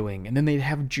been doing. And then they'd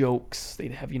have jokes.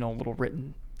 They'd have, little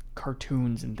written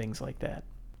cartoons and things like that.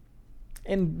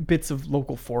 And bits of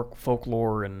local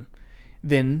folklore, and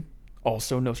then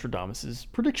also Nostradamus's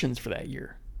predictions for that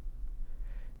year.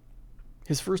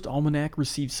 His first almanac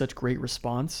received such great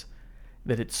response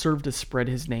that it served to spread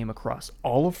his name across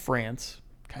all of France,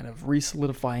 kind of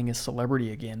re-solidifying his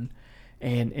celebrity again,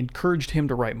 and encouraged him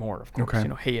to write more, of course. Okay. You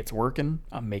know, hey, it's working.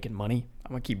 I'm making money.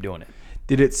 I'm going to keep doing it.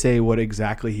 Did it say what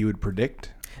exactly he would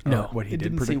predict? No, what he it did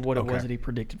didn't predict? say what it was that he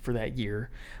predicted for that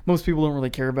year. Most people don't really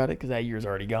care about it because that year's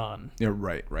already gone. Yeah,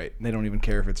 right. They don't even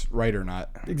care if it's right or not.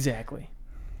 Exactly.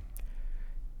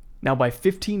 Now, by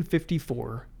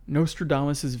 1554,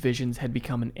 Nostradamus' visions had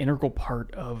become an integral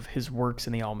part of his works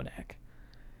in the almanac.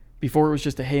 Before it was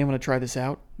just a, hey, I'm going to try this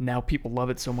out. Now people love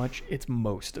it so much, it's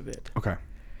most of it. Okay.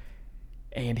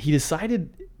 And he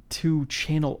decided to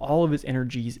channel all of his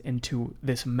energies into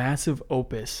this massive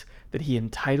opus that he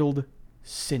entitled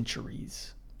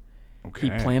Centuries. Okay.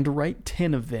 He planned to write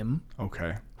 10 of them,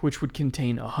 Okay. which would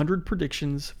contain 100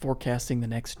 predictions forecasting the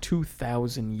next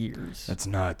 2,000 years. That's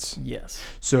nuts. Yes.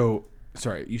 So,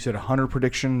 sorry, you said 100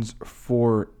 predictions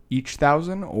for each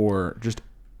 1,000 or just...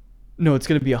 No, it's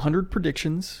going to be 100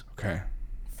 predictions Okay.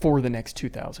 for the next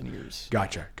 2,000 years.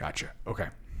 Gotcha. Okay.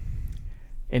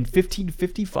 In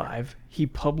 1555, he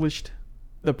published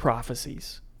the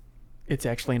Prophecies. It's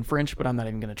actually in French, but I'm not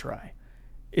even going to try.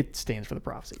 It stands for the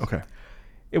Prophecies. Okay.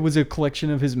 It was a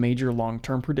collection of his major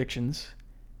long-term predictions.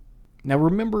 Now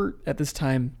remember, at this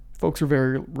time, folks were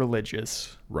very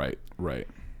religious. Right.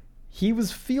 He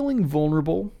was feeling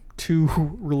vulnerable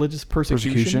to religious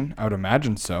persecution. I would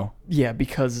imagine so. Yeah,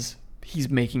 because he's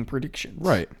making predictions.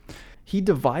 Right. He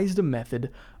devised a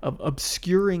method of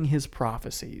obscuring his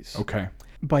prophecies. Okay.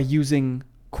 By using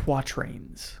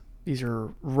quatrains. These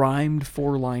are rhymed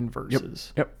 4-line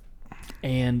verses. Yep.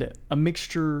 And a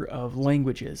mixture of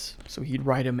languages. So he'd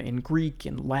write them in Greek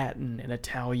and Latin and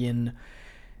Italian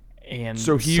and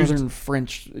Southern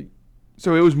French.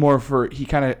 So it was more for, he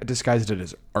kind of disguised it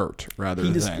as art rather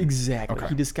than... Exactly. Okay.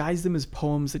 He disguised them as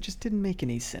poems that just didn't make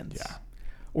any sense. Yeah.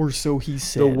 Or so he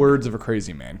said. The words of a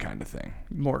crazy man kind of thing.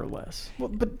 More or less. Well,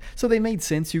 but so they made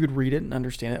sense. You could read it and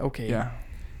understand it. Okay. Yeah.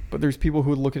 But there's people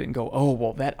who would look at it and go, oh,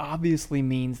 well, that obviously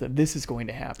means that this is going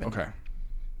to happen. Okay.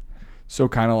 So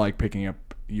kind of like picking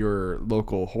up your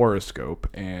local horoscope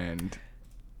and...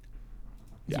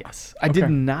 Yeah. Yes. I did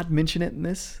not mention it in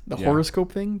the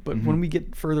horoscope thing, but when we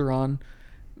get further on,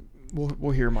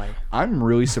 we'll hear my... I'm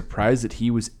really surprised that he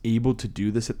was able to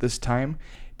do this at this time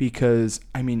because,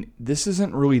 I mean, this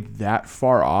isn't really that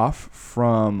far off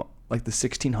from like the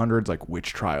 1600s, like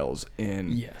witch trials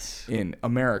in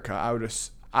America.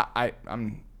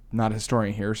 I'm not a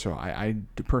historian here, so I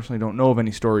personally don't know of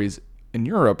any stories in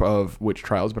Europe of witch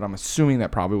trials, but I'm assuming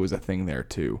that probably was a thing there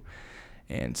too.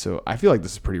 And so I feel like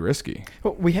this is pretty risky.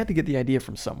 Well, we had to get the idea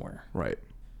from somewhere. Right.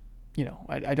 You know,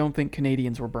 I don't think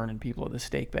Canadians were burning people at the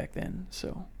stake back then,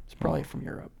 so it's probably from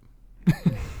Europe.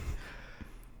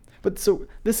 But so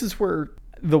this is where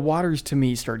the waters to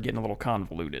me start getting a little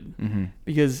convoluted. Mm-hmm.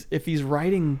 Because if he's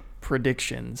writing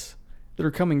predictions that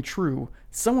are coming true,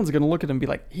 someone's going to look at him and be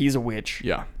like, he's a witch.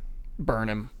 Yeah. Burn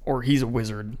him. Or he's a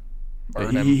wizard.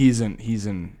 Burn him. He's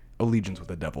in allegiance with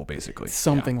the devil, basically.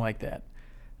 Something like that.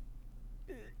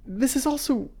 This is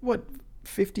also,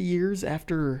 50 years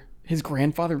after his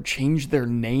grandfather changed their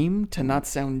name to not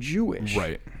sound Jewish.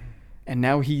 Right. And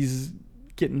now he's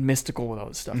getting mystical with all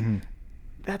this stuff. Mm-hmm.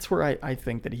 That's where I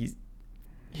think that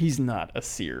he's not a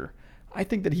seer. I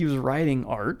think that he was writing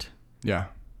art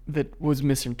that was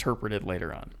misinterpreted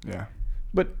later on. Yeah.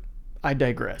 But I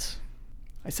digress.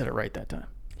 I said it right that time.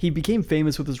 He became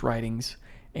famous with his writings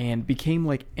and became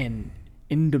like an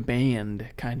in-demand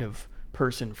kind of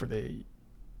person for the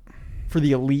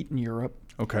elite in Europe.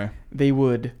 Okay. They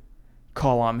would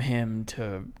call on him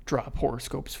to drop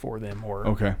horoscopes for them or...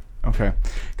 Okay.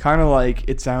 Kind of like,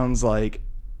 it sounds like,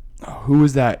 who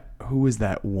was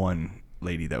that one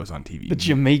lady that was on TV? The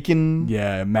Jamaican...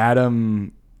 Yeah,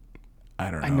 Madam... I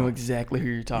don't know. I know exactly who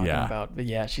you're talking about. But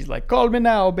yeah, she's like, call me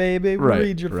now, baby. We'll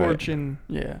read your fortune.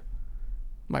 Yeah.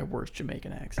 My worst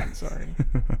Jamaican accent, sorry.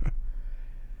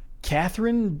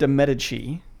 Catherine de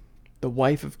Medici, the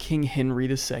wife of King Henry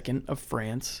II of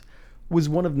France, was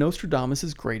one of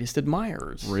Nostradamus' greatest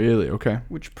admirers. Really? Okay.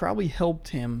 Which probably helped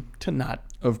him to not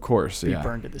be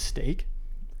burned at the stake.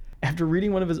 After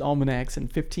reading one of his almanacs in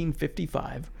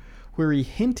 1555, where he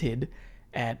hinted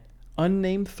at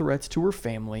unnamed threats to her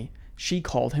family, she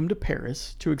called him to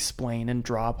Paris to explain and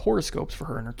draw up horoscopes for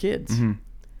her and her kids. Mm-hmm.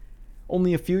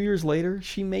 Only a few years later,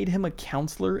 she made him a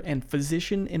counselor and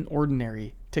physician in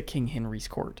ordinary to King Henry's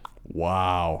court.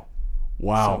 Wow.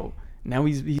 So now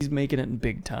he's making it in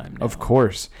big time now. Of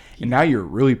course. And now you're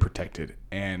really protected.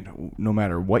 And no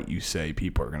matter what you say,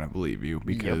 people are going to believe you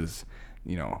because,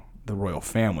 the royal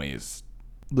family is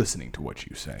listening to what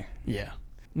you say. Yeah.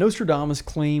 Nostradamus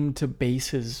claimed to base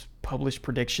his published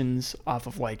predictions off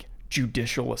of like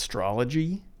judicial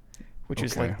astrology, which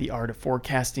is like the art of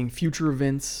forecasting future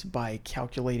events by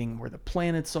calculating where the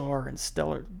planets are and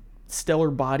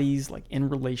stellar bodies like in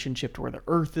relationship to where the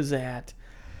Earth is at.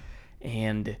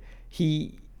 And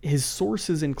his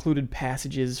sources included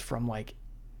passages from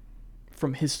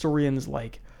historians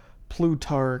like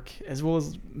Plutarch, as well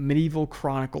as medieval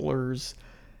chroniclers,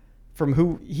 from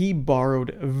who he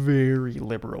borrowed very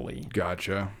liberally.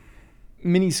 Gotcha.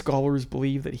 Many scholars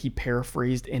believe that he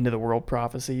paraphrased end of the world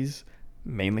prophecies,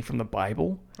 mainly from the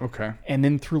Bible. Okay. And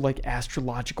then through like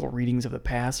astrological readings of the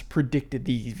past, predicted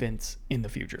the events in the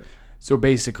future. So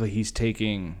basically, he's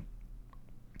taking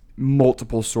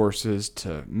multiple sources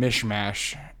to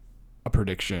mishmash a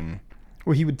prediction.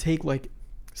 Where he would take like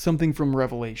something from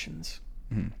Revelations.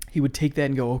 He would take that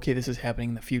and go, okay, this is happening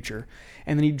in the future.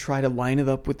 And then he'd try to line it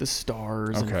up with the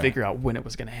stars and figure out when it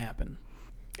was going to happen.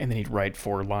 And then he'd write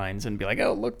 4 lines and be like,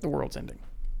 oh, look, the world's ending.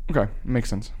 Okay, makes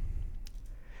sense.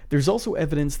 There's also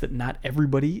evidence that not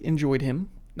everybody enjoyed him.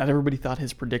 Not everybody thought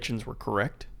his predictions were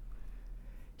correct.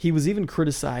 He was even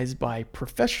criticized by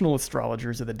professional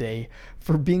astrologers of the day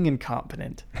for being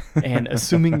incompetent and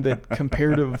assuming that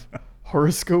comparative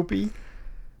horoscopy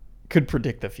could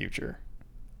predict the future.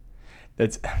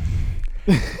 That's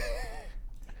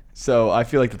so I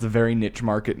feel like that's a very niche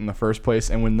market in the first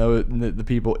place, and when the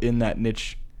people in that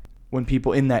niche, when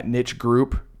people in that niche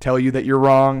group tell you that you're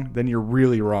wrong, then you're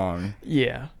really wrong.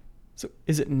 Yeah. So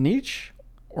is it niche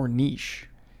or niche?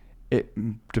 It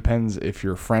depends if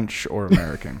you're French or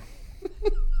American.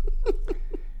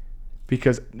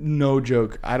 Because no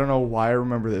joke, I don't know why I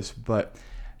remember this, but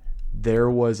there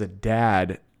was a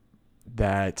dad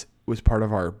that was part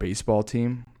of our baseball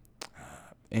team.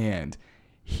 And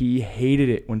he hated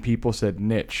it when people said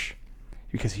niche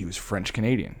because he was French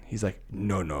Canadian. He's like,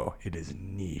 no, it is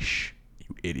niche,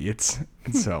 you idiots.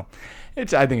 And so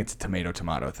I think it's a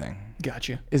tomato thing.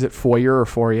 Gotcha. Is it Foyer or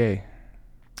Fourier?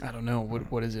 I don't know.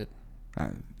 What is it?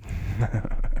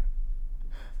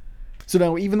 So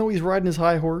now, even though he's riding his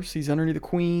high horse, he's underneath the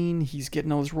queen, he's getting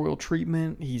all his royal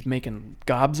treatment, he's making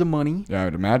gobs of money. Yeah, I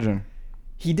would imagine.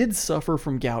 He did suffer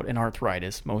from gout and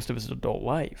arthritis most of his adult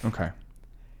life. Okay.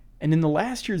 And in the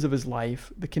last years of his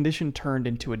life, the condition turned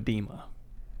into edema.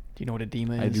 Do you know what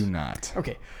edema is? I do not.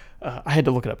 Okay. I had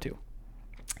to look it up too.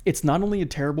 It's not only a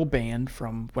terrible band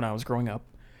from when I was growing up,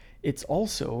 it's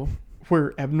also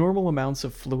where abnormal amounts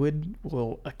of fluid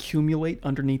will accumulate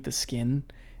underneath the skin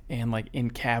and like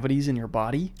in cavities in your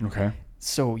body. Okay.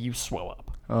 So you swell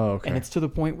up. Oh, okay. And it's to the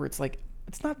point where it's like,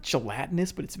 it's not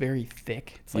gelatinous, but it's very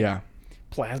thick. It's like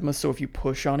plasma. So if you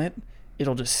push on it,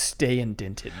 it'll just stay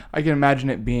indented. I can imagine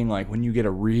it being like when you get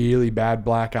a really bad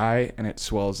black eye and it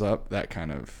swells up, that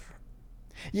kind of...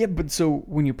 Yeah, but so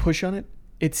when you push on it,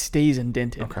 it stays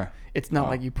indented. Okay. It's not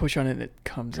like you push on it and it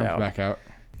comes out. back out.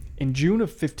 In June of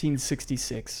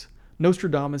 1566,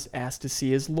 Nostradamus asked to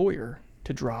see his lawyer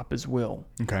to drop his will.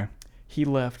 Okay. He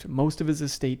left most of his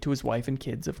estate to his wife and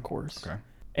kids, of course. Okay.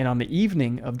 And on the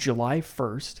evening of July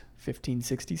 1st,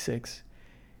 1566...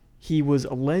 he was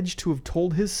alleged to have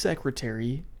told his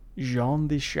secretary, Jean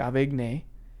de Chavigny,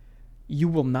 "You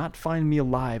will not find me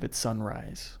alive at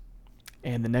sunrise."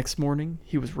 And the next morning,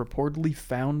 he was reportedly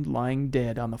found lying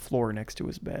dead on the floor next to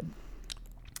his bed.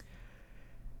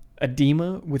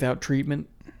 Edema without treatment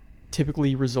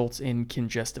typically results in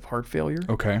congestive heart failure.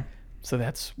 Okay. So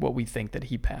that's what we think that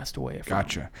he passed away from.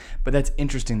 Gotcha. But that's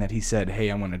interesting that he said, hey,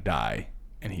 I'm going to die,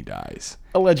 and he dies.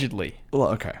 Allegedly. Well,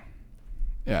 okay.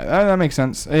 Yeah, that makes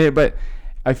sense. But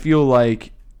I feel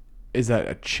like, is that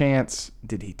a chance?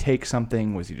 Did he take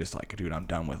something? Was he just like, dude, I'm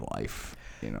done with life?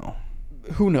 You know?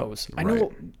 Who knows? I know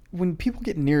Right. when people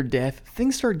get near death,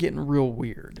 things start getting real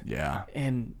weird. Yeah.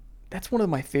 And that's one of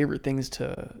my favorite things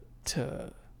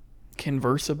to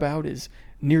converse about is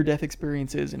near-death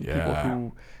experiences and people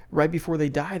who, right before they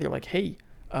die, they're like, hey,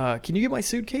 can you get my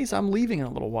suitcase? I'm leaving in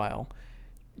a little while.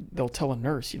 They'll tell a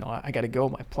nurse, I got to go.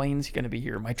 My plane's going to be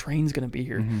here. My train's going to be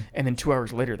here. Mm-hmm. And then 2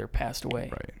 hours later, they're passed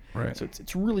away. Right. So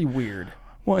it's really weird.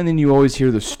 Well, and then you always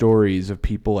hear the stories of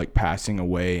people like passing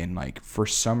away, and like for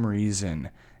some reason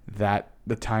that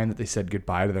the time that they said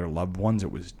goodbye to their loved ones,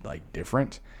 it was like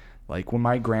different. Like when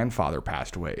my grandfather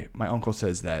passed away, my uncle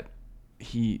says that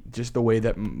he, just the way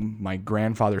that my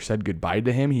grandfather said goodbye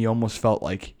to him, he almost felt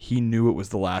like he knew it was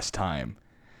the last time.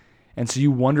 And so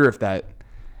you wonder if that,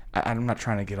 I'm not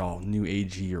trying to get all new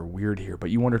agey or weird here,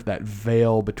 but you wonder if that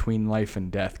veil between life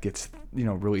and death gets,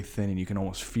 really thin and you can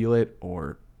almost feel it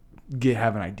or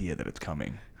have an idea that it's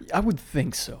coming. I would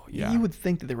think so. Yeah. You would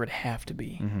think that there would have to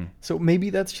be. Mm-hmm. So maybe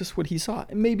that's just what he saw.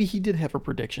 And maybe he did have a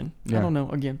prediction. Yeah. I don't know.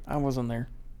 Again, I wasn't there.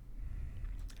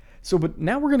 So, but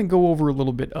now we're going to go over a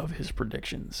little bit of his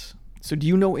predictions. So do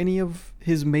you know any of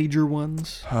his major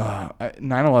ones?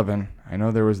 9/11. I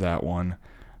know there was that one.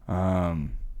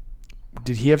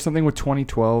 Did he have something with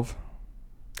 2012?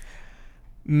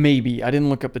 Maybe. I didn't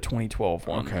look up the 2012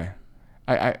 one. Okay.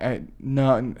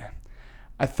 No.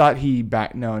 I thought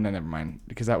no, never mind,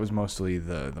 because that was mostly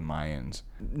the Mayans.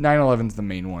 9/11's the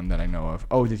main one that I know of.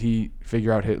 Oh, did he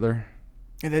figure out Hitler?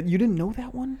 And you didn't know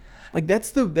that one? Like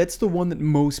that's the one that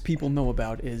most people know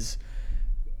about is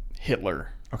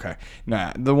Hitler. Okay.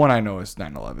 Nah, the one I know is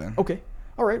 9/11. Okay.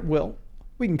 All right. Well,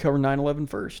 we can cover 9/11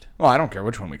 first. Well, I don't care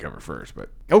which one we cover first, but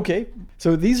okay.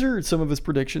 So these are some of his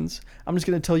predictions. I'm just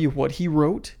going to tell you what he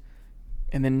wrote,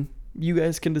 and then you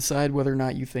guys can decide whether or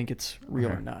not you think it's real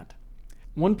or not.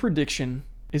 One prediction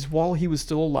is while he was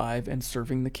still alive and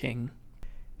serving the king.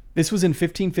 This was in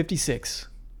 1556.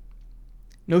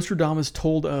 Nostradamus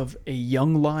told of a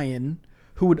young lion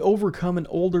who would overcome an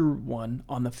older one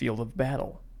on the field of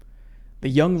battle. The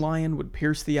young lion would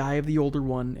pierce the eye of the older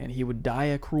one, and he would die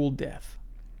a cruel death.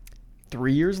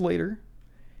 3 years later,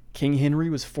 King Henry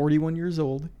was 41 years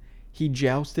old. He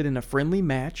jousted in a friendly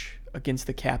match against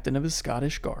the captain of his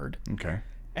Scottish Guard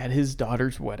at his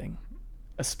daughter's wedding.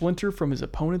 A splinter from his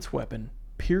opponent's weapon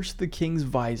pierced the king's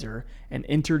visor and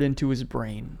entered into his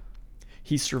brain.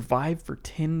 He survived for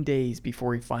 10 days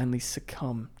before he finally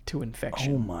succumbed to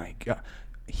infection. Oh my God.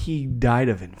 He died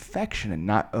of infection and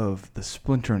not of the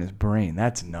splinter in his brain.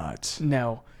 That's nuts.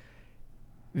 Now,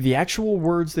 the actual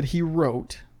words that he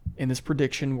wrote in this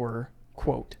prediction were,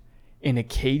 quote, "In a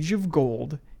cage of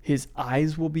gold, his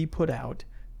eyes will be put out,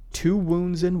 2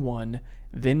 wounds in one,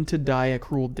 then to die a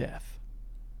cruel death."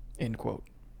 End quote.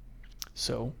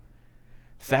 So,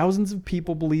 thousands of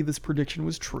people believe this prediction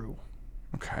was true.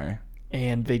 Okay.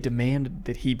 And they demanded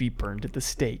that he be burned at the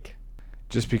stake.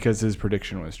 Just because his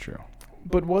prediction was true.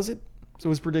 But was it? So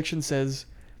his prediction says,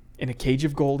 in a cage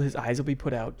of gold, his eyes will be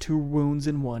put out, 2 wounds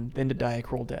in one, then to die a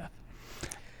cruel death.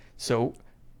 So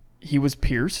he was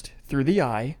pierced through the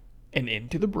eye and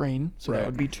into the brain. So that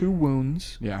would be 2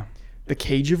 wounds. Yeah. The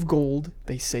cage of gold,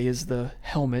 they say, is the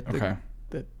helmet that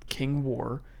the king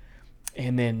wore.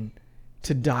 And then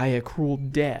to die a cruel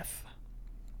death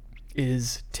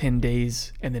is 10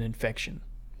 days and then infection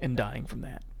and dying from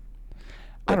that.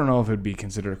 I don't know if it would be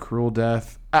considered a cruel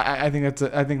death. I think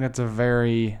that's a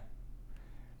very.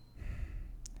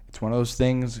 It's one of those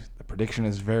things. The prediction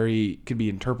is could be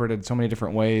interpreted so many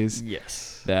different ways.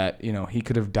 Yes. That he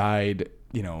could have died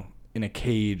in a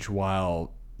cage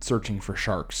while searching for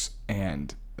sharks,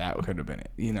 and that could have been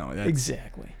it. That's,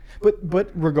 exactly.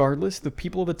 But regardless, the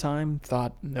people of the time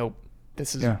thought, nope,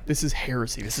 this is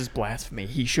heresy. This is blasphemy.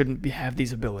 He shouldn't have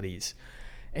these abilities.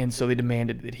 And so they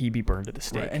demanded that he be burned at the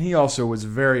stake. Right. And he also was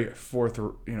very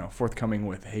forthcoming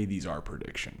with, hey, these are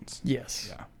predictions.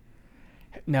 Yes. Yeah.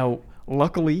 Now,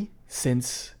 luckily,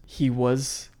 since he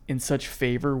was in such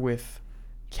favor with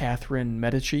Catherine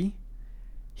Medici,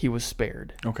 he was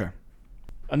spared. Okay.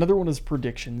 Another one of his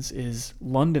predictions is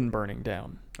London burning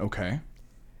down. Okay.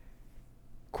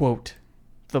 Quote,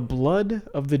 "The blood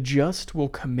of the just will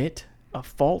commit a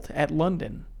fault at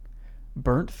London,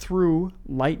 burnt through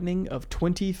lightning of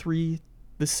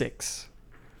 23/6.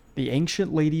 The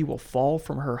ancient lady will fall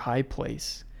from her high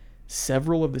place.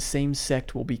 Several of the same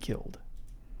sect will be killed."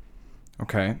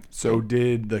 Okay. So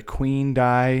did the queen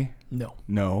die?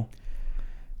 No.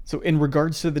 So in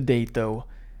regards to the date, though,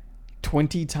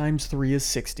 20 times 3 is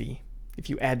 60. If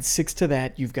you add 6 to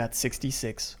that, you've got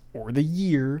 66, or the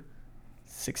year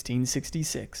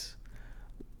 1666.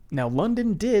 Now,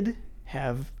 London did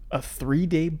have a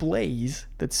 3-day blaze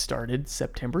that started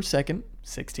September 2nd,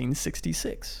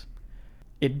 1666.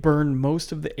 It burned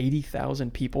most of the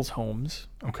 80,000 people's homes.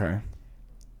 Okay.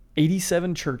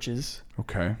 87 churches.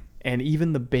 Okay. And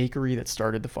even the bakery that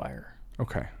started the fire.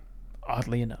 Okay.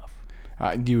 Oddly enough.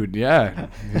 Dude, yeah.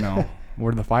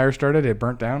 Where the fire started, it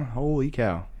burnt down. Holy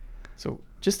cow. So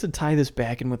just to tie this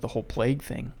back in with the whole plague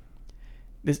thing,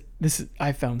 this is,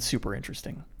 I found super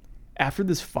interesting. After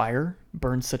this fire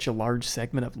burned such a large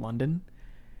segment of London,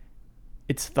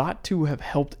 it's thought to have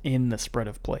helped in the spread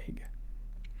of plague.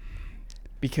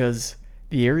 Because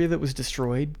the area that was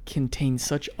destroyed contained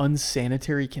such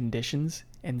unsanitary conditions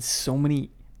and so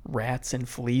many rats and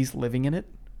fleas living in it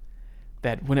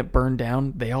that when it burned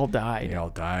down, they all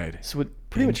died. So it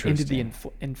pretty much ended the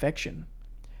infection.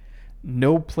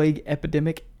 No plague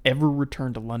epidemic ever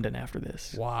returned to London after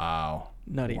this. Wow.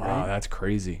 Nutty, right? Wow, that's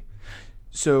crazy.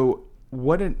 So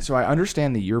so I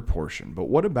understand the year portion, but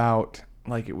what about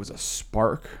it was a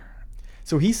spark?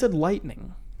 So he said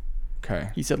lightning. Okay.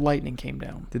 He said lightning came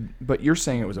down. But you're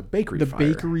saying it was a bakery The fire.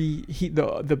 bakery,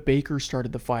 the baker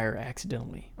started the fire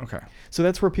accidentally. Okay. So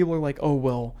that's where people are like, oh,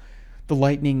 well, the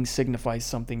lightning signifies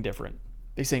something different.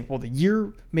 They say, well, the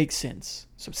year makes sense.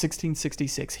 So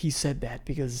 1666, he said that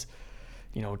because,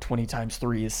 20 times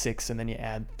 3 is 6, and then you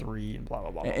add 3 and blah,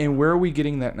 blah, blah. And where are we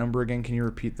getting that number again? Can you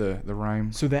repeat the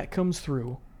rhyme? So that comes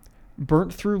through,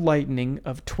 burnt through lightning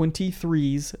of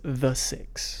 23's the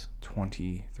 6.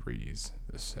 23's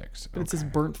the 6. But it says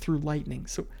burnt through lightning.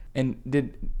 So And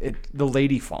the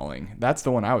lady falling, that's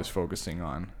the one I was focusing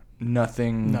on.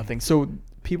 Nothing. So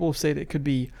people say that it could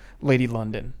be Lady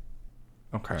London.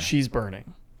 Okay. She's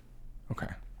burning. Okay.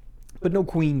 But no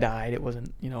queen died. It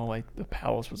wasn't, like the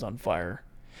palace was on fire.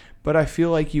 But I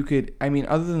feel like you could,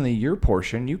 other than the year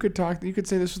portion, you could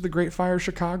say this was the Great Fire of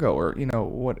Chicago, or,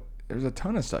 there's a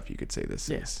ton of stuff you could say this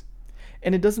is.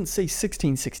 And it doesn't say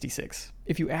 1666.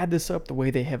 If you add this up the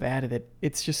way they have added it,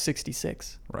 it's just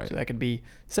 66. Right. So that could be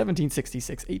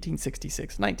 1766,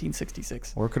 1866,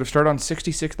 1966. Or it could have started on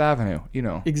 66th Avenue,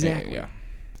 Exactly. Yeah.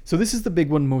 So this is the big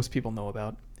one most people know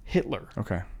about. Hitler.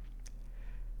 Okay.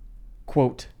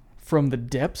 Quote, from the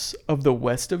depths of the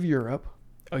west of Europe,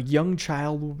 a young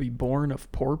child will be born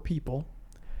of poor people.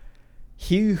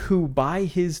 He who by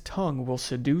his tongue will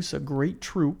seduce a great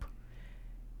troop,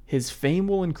 his fame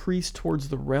will increase towards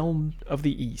the realm of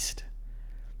the east.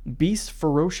 Beasts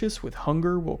ferocious with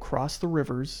hunger will cross the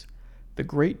rivers. The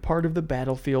great part of the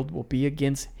battlefield will be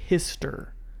against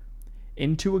Hister.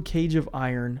 Into a cage of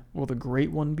iron will the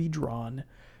great one be drawn,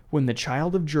 when the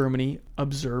child of Germany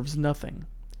observes nothing.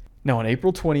 Now, on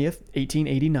April 20th,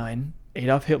 1889,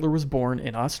 Adolf Hitler was born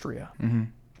in Austria,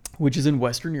 which is in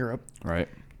Western Europe. Right.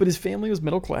 But his family was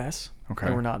middle class. Okay.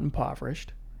 They were not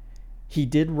impoverished. He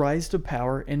did rise to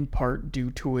power in part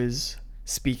due to his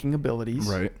speaking abilities,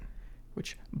 Right.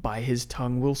 which by his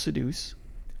tongue will seduce.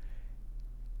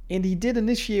 And he did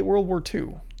initiate World War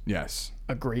II, Yes.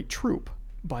 a great troop,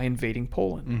 by invading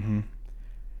Poland. Mm-hmm.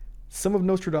 Some of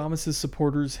Nostradamus'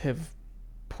 supporters have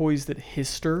poised that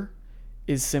Hister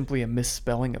is simply a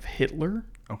misspelling of Hitler,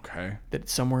 Okay. that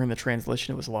somewhere in the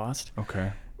translation it was lost.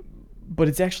 Okay. But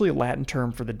it's actually a Latin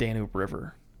term for the Danube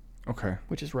River, Okay.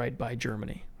 which is right by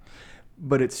Germany.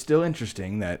 But it's still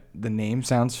interesting that the name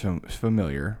sounds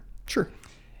familiar. Sure.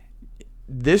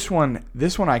 This one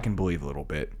I can believe a little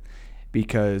bit,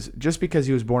 because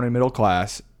he was born in middle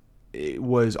class, it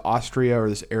was Austria or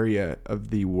this area of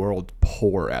the world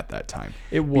poor at that time.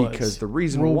 It was. Because the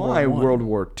reason World why War I. World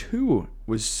War II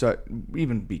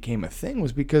even became a thing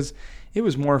was because it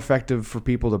was more effective for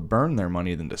people to burn their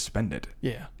money than to spend it.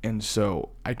 Yeah. And so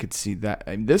I could see that.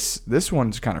 This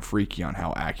one's kind of freaky on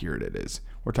how accurate it is.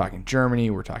 We're talking Germany.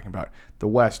 We're talking about the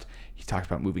West. He talks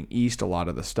about moving east. A lot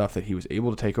of the stuff that he was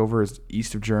able to take over is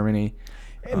east of Germany.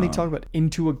 And they talk about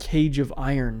into a cage of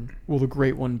iron will the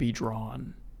great one be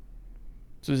drawn.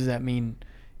 So does that mean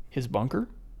his bunker?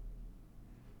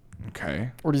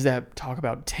 Okay. Or does that talk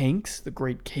about tanks, the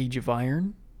great cage of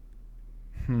iron?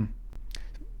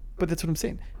 But that's what I'm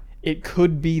saying. It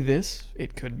could be this.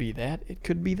 It could be that. It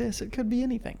could be this. It could be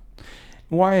anything.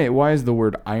 Why is the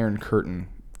word Iron Curtain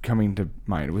coming to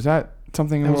mind? Was that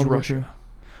something in That was World War Russia. II?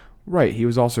 Right. He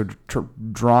was also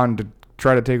drawn to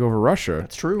try to take over Russia.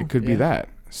 That's true. It could be that.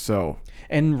 So.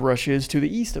 And Russia is to the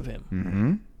east of him.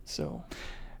 Mm-hmm. So.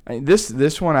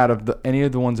 This one out of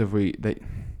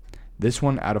this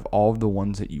one out of all of the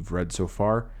ones that you've read so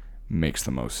far makes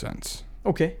the most sense.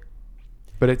 Okay.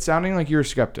 But it's sounding like you're a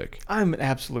skeptic. I'm an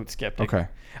absolute skeptic. Okay.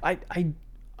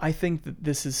 I think that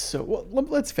this is so... Well,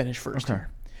 let's finish first. Okay. Here.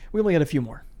 We only got a few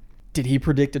more. Did he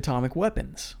predict atomic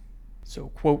weapons? So,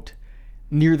 quote,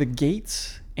 near the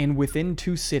gates and within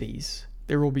 2 cities,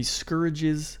 there will be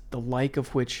scourges the like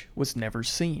of which was never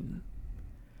seen.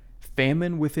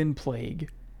 Famine within plague,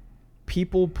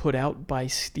 people put out by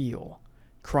steel,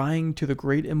 crying to the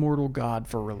great immortal God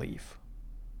for relief.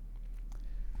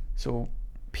 So,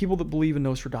 people that believe in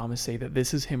Nostradamus say that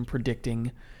this is him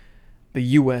predicting the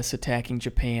U.S. attacking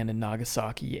Japan and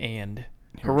Nagasaki and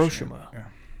Hiroshima. Yeah.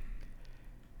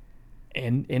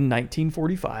 And in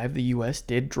 1945, the U.S.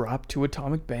 did drop 2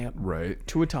 atomic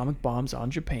bombs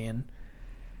on Japan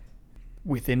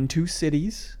within 2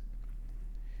 cities.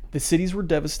 The cities were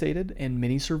devastated, and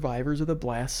many survivors of the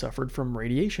blast suffered from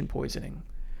radiation poisoning,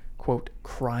 quote,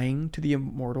 crying to the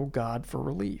immortal God for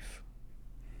relief.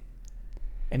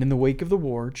 And in the wake of the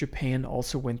war, Japan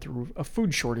also went through a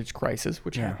food shortage crisis,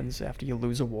 which happens after you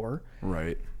lose a war.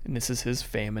 Right. And this is his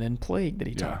famine and plague that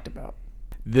he talked about.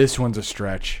 This one's a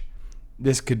stretch.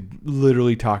 This could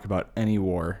literally talk about any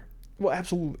war. Well,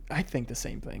 absolutely. I think the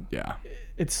same thing. Yeah.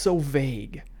 It's so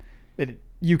vague that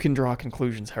you can draw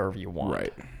conclusions however you want.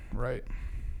 Right. Right.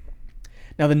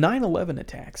 Now, the 9/11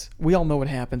 attacks, we all know what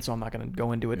happened, so I'm not going to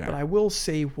go into it, Yeah. but I will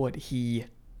say what he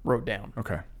wrote down.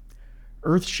 Okay.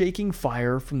 Earth-shaking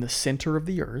fire from the center of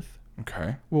the earth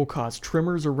Okay. will cause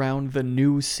tremors around the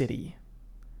new city.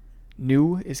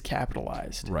 New is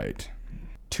capitalized. Right.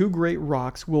 2 great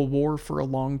rocks will war for a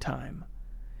long time.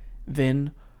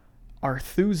 Then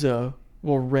Arethusa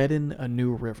will redden a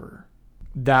new river.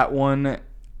 That one,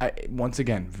 once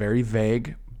again, very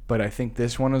vague, but I think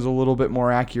this one is a little bit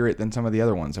more accurate than some of the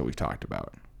other ones that we've talked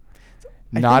about.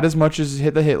 Not as much as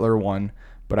the Hitler one,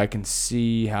 but I can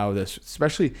see how this,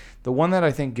 especially the one that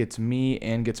I think gets me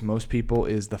and gets most people,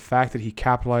 is the fact that he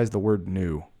capitalized the word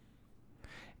new.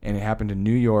 And it happened in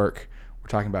New York. We're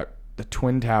talking about the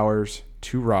Twin Towers,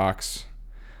 2 rocks.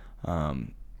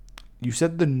 You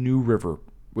said the new river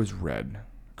was red,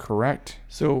 correct?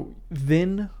 So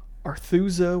then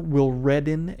Arethusa will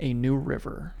redden a new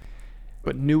river.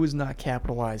 But new is not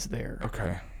capitalized there.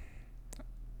 Okay.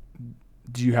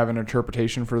 Do you have an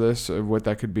interpretation for this of what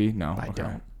that could be? No, I okay.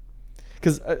 don't.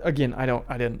 Because again, I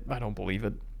don't believe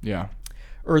it. Yeah.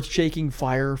 Earth-shaking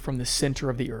fire from the center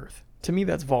of the earth. To me,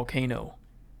 that's volcano.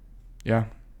 Yeah.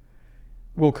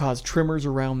 Will cause tremors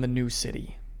around the new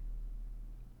city.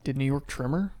 Did New York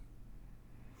tremor?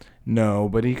 No,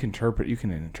 but you can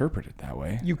interpret it that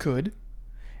way. You could.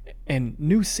 And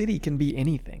new city can be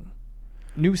anything.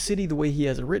 New city, the way he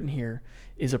has it written here,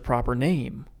 is a proper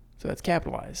name. So that's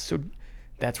capitalized. So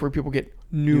that's where people get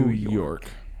New York.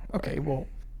 Okay, well,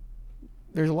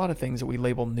 there's a lot of things that we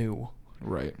label new.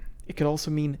 Right. It could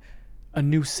also mean a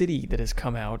new city that has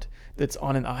come out that's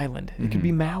on an island. It could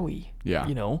be Maui. Yeah.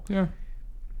 You know? Yeah.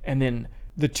 And then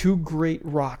the 2 great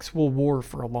rocks will war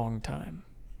for a long time.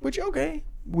 Which, okay,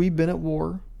 we've been at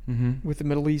war with the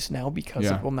Middle East now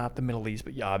because of, well, not the Middle East,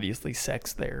 but obviously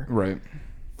sex there. Right.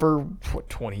 For, what,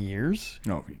 20 years?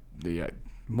 No, yeah,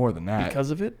 more than that. Because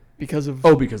of it? Because of...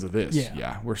 Oh, because of this. Yeah.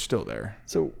 Yeah, we're still there.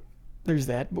 So there's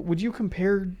that. But would you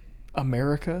compare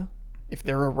America, if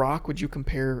they're a rock, would you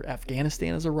compare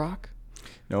Afghanistan as a rock?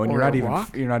 No, and Or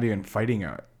you're not even fighting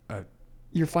a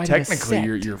You're fighting technically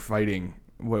a sect. you're fighting,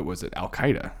 what was it,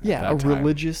 Al-Qaeda? Yeah, at that time.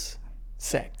 religious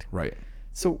sect. Right.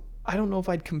 So I don't know if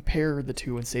I'd compare the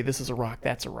two and say this is a rock,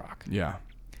 that's a rock. Yeah.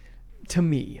 To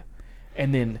me.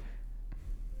 And then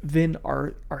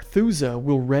Arethusa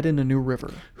will redden a new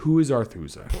river. Who is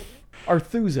Arethusa?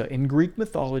 Arethusa, in Greek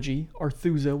mythology,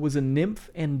 Arethusa was a nymph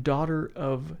and daughter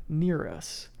of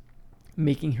Nereus,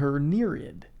 making her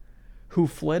Nereid, who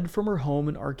fled from her home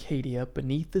in Arcadia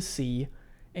beneath the sea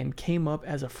and came up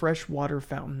as a freshwater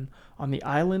fountain on the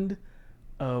island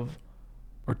of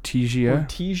Ortygia?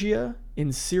 Ortygia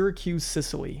in Syracuse,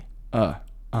 Sicily.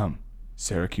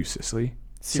 Syracuse, Sicily?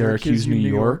 Syracuse, New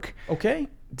York? Okay.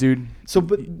 Dude. So,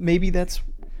 but maybe that's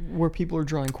where people are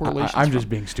drawing correlations I'm from. just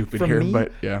being stupid From here, me,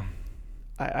 but yeah.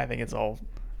 I think it's all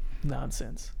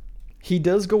nonsense. He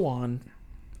does go on.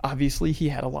 Obviously, he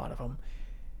had a lot of them.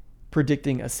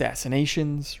 Predicting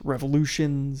assassinations,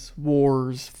 revolutions,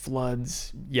 wars,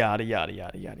 floods, yada, yada,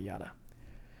 yada, yada, yada.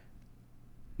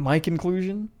 My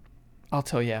conclusion, I'll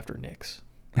tell you after Nick's.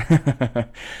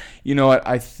 You know what?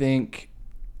 I think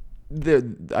the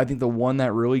one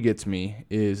that really gets me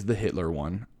is the Hitler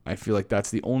one. I feel like that's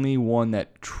the only one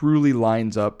that truly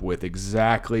lines up with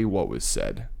exactly what was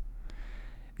said.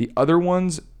 The other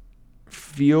ones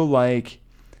feel like,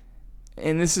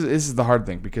 and this is the hard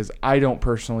thing, because I don't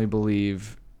personally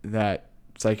believe that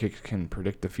psychics can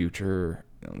predict the future.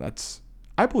 You know,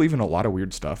 I believe in a lot of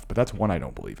weird stuff, but that's one I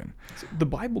don't believe in. The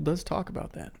Bible does talk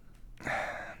about that.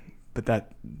 But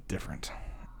that's different.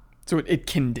 So it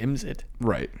condemns it.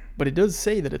 Right. But it does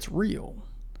say that it's real.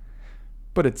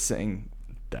 But it's saying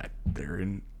that they're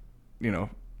in,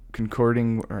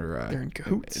 concording, or They're in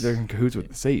cahoots. They're in cahoots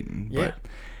with Satan. Yeah. But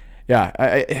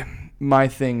yeah, my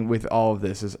thing with all of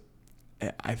this is,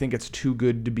 I think it's too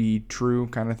good to be true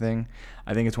kind of thing.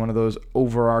 I think it's one of those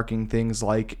overarching things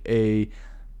like a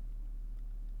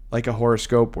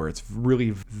horoscope where it's really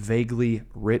vaguely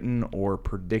written or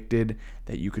predicted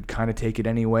that you could kind of take it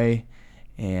anyway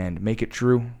and make it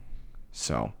true.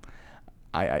 So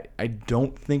I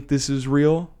don't think this is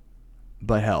real,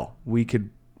 but hell, we could,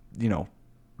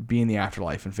 be in the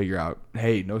afterlife and figure out,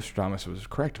 hey, Nostradamus was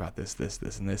correct about this,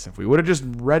 and this. If we would have just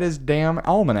read his damn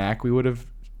almanac, we would have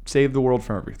saved the world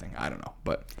from everything. I don't know,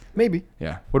 but maybe.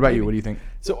 Yeah. What about you? What do you think?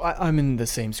 So I'm in the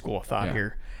same school of thought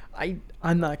here.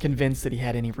 I'm not convinced that he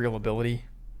had any real ability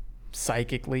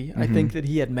psychically. Mm-hmm. I think that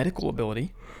he had medical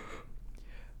ability.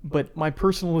 But my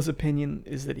personalist opinion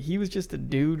is that he was just a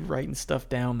dude writing stuff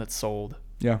down that sold.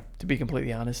 Yeah. To be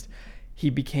completely honest.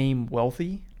 He became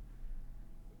wealthy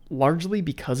largely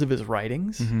because of his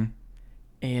writings. Mm-hmm.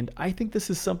 And I think this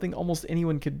is something almost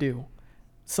anyone could do.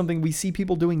 Something we see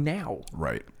people doing now.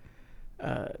 Right.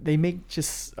 They make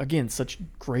just, again, such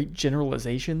great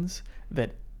generalizations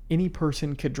that any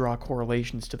person could draw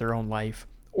correlations to their own life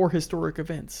or historic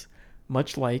events,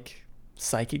 much like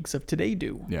psychics of today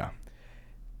do. Yeah.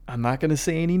 I'm not going to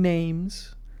say any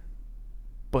names,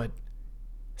 but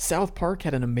South Park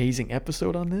had an amazing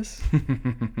episode on this.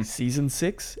 Season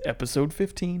 6, episode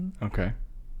 15. Okay.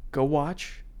 Go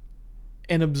watch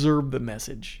and observe the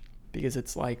message, because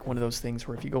it's like one of those things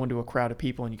where if you go into a crowd of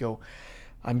people and you go,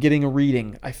 I'm getting a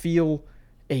reading, I feel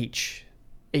H.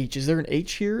 Is there an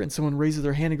H here? And someone raises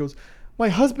their hand and goes, my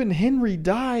husband Henry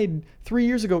died 3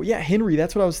 years ago. Yeah, Henry,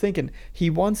 that's what I was thinking. He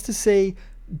wants to say,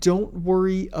 don't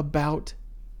worry about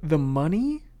the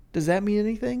money. Does that mean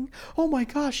anything? Oh my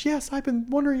gosh, yes, I've been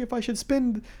wondering if I should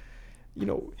spend,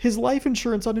 his life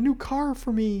insurance on a new car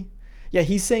for me. Yeah,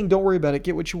 he's saying don't worry about it,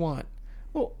 get what you want.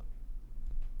 Well,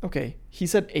 okay, he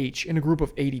said H in a group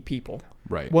of 80 people.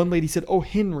 Right. One lady said, oh,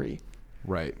 Henry.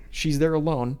 Right. She's there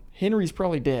alone. Henry's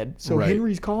probably dead. So Right.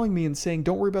 Henry's calling me and saying,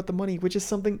 don't worry about the money, which is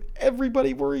something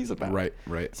everybody worries about.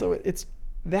 Right. So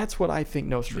that's what I think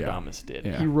Nostradamus did.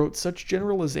 Yeah. He wrote such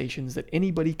generalizations that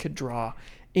anybody could draw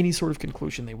any sort of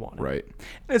conclusion they wanted. Right.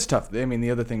 And it's tough. I mean, the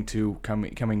other thing too,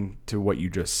 coming to what you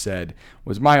just said,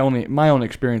 was my own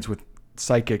experience with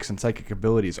psychics and psychic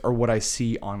abilities are what I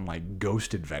see on like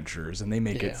Ghost Adventures, and they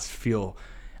make it feel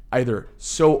either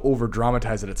so over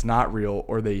dramatized that it's not real,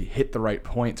 or they hit the right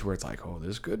points where it's like, oh,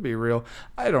 this could be real.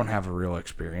 I don't have a real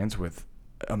experience with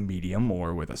a medium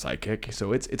or with a psychic,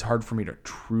 so it's hard for me to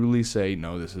truly say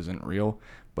no, this isn't real.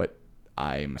 But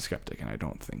I'm a skeptic, and I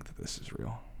don't think that this is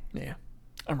real. Yeah,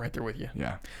 I'm right there with you.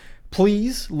 Yeah.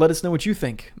 Please let us know what you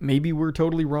think. Maybe we're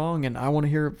totally wrong, and I want to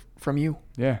hear from you.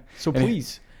 Yeah. So And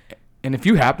please. And if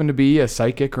you happen to be a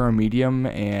psychic or a medium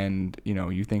and,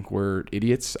 you think we're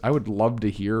idiots, I would love to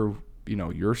hear,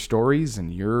 your stories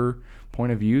and your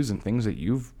point of views and things that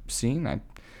you've seen.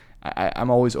 I'm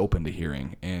always open to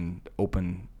hearing and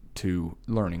open to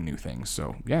learning new things.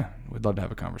 So, yeah, we'd love to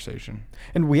have a conversation.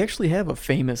 And we actually have a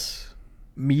famous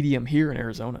medium here in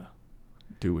Arizona.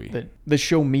 Do we? The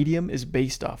show Medium is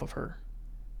based off of her.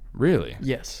 Really?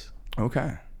 Yes.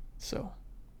 Okay. So,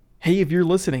 hey, if you're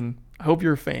listening, I hope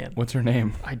you're a fan. What's her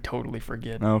name? I totally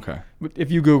forget. Okay. But if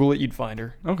you Google it, you'd find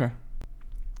her. Okay.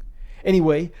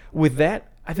 Anyway, with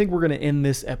that, I think we're going to end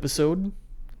this episode.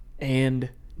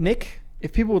 And Nick,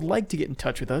 if people would like to get in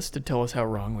touch with us to tell us how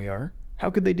wrong we are,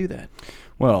 how could they do that?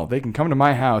 Well, they can come to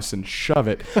my house and shove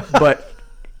it. But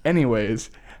anyways,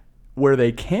 where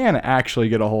they can actually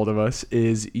get a hold of us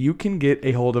is you can get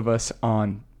a hold of us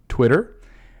on Twitter,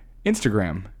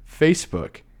 Instagram,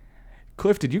 Facebook.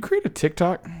 Cliff, did you create a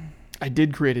TikTok? I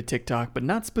did create a TikTok, but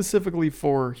not specifically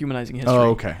for humanizing history. Oh,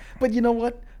 okay. But you know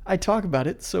what? I talk about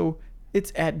it, so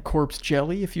it's at Corpse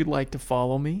Jelly if you'd like to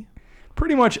follow me.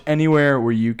 Pretty much anywhere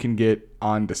where you can get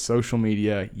onto social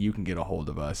media, you can get a hold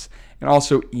of us. And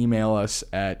also email us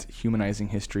at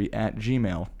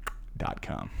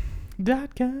humanizinghistory@gmail.com.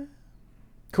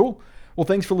 Cool. Well,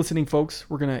 thanks for listening, folks.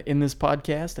 We're going to end this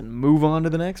podcast and move on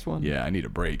to the next one. Yeah, I need a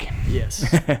break. Yes.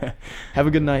 Have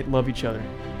a good night. Love each other.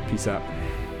 Peace out.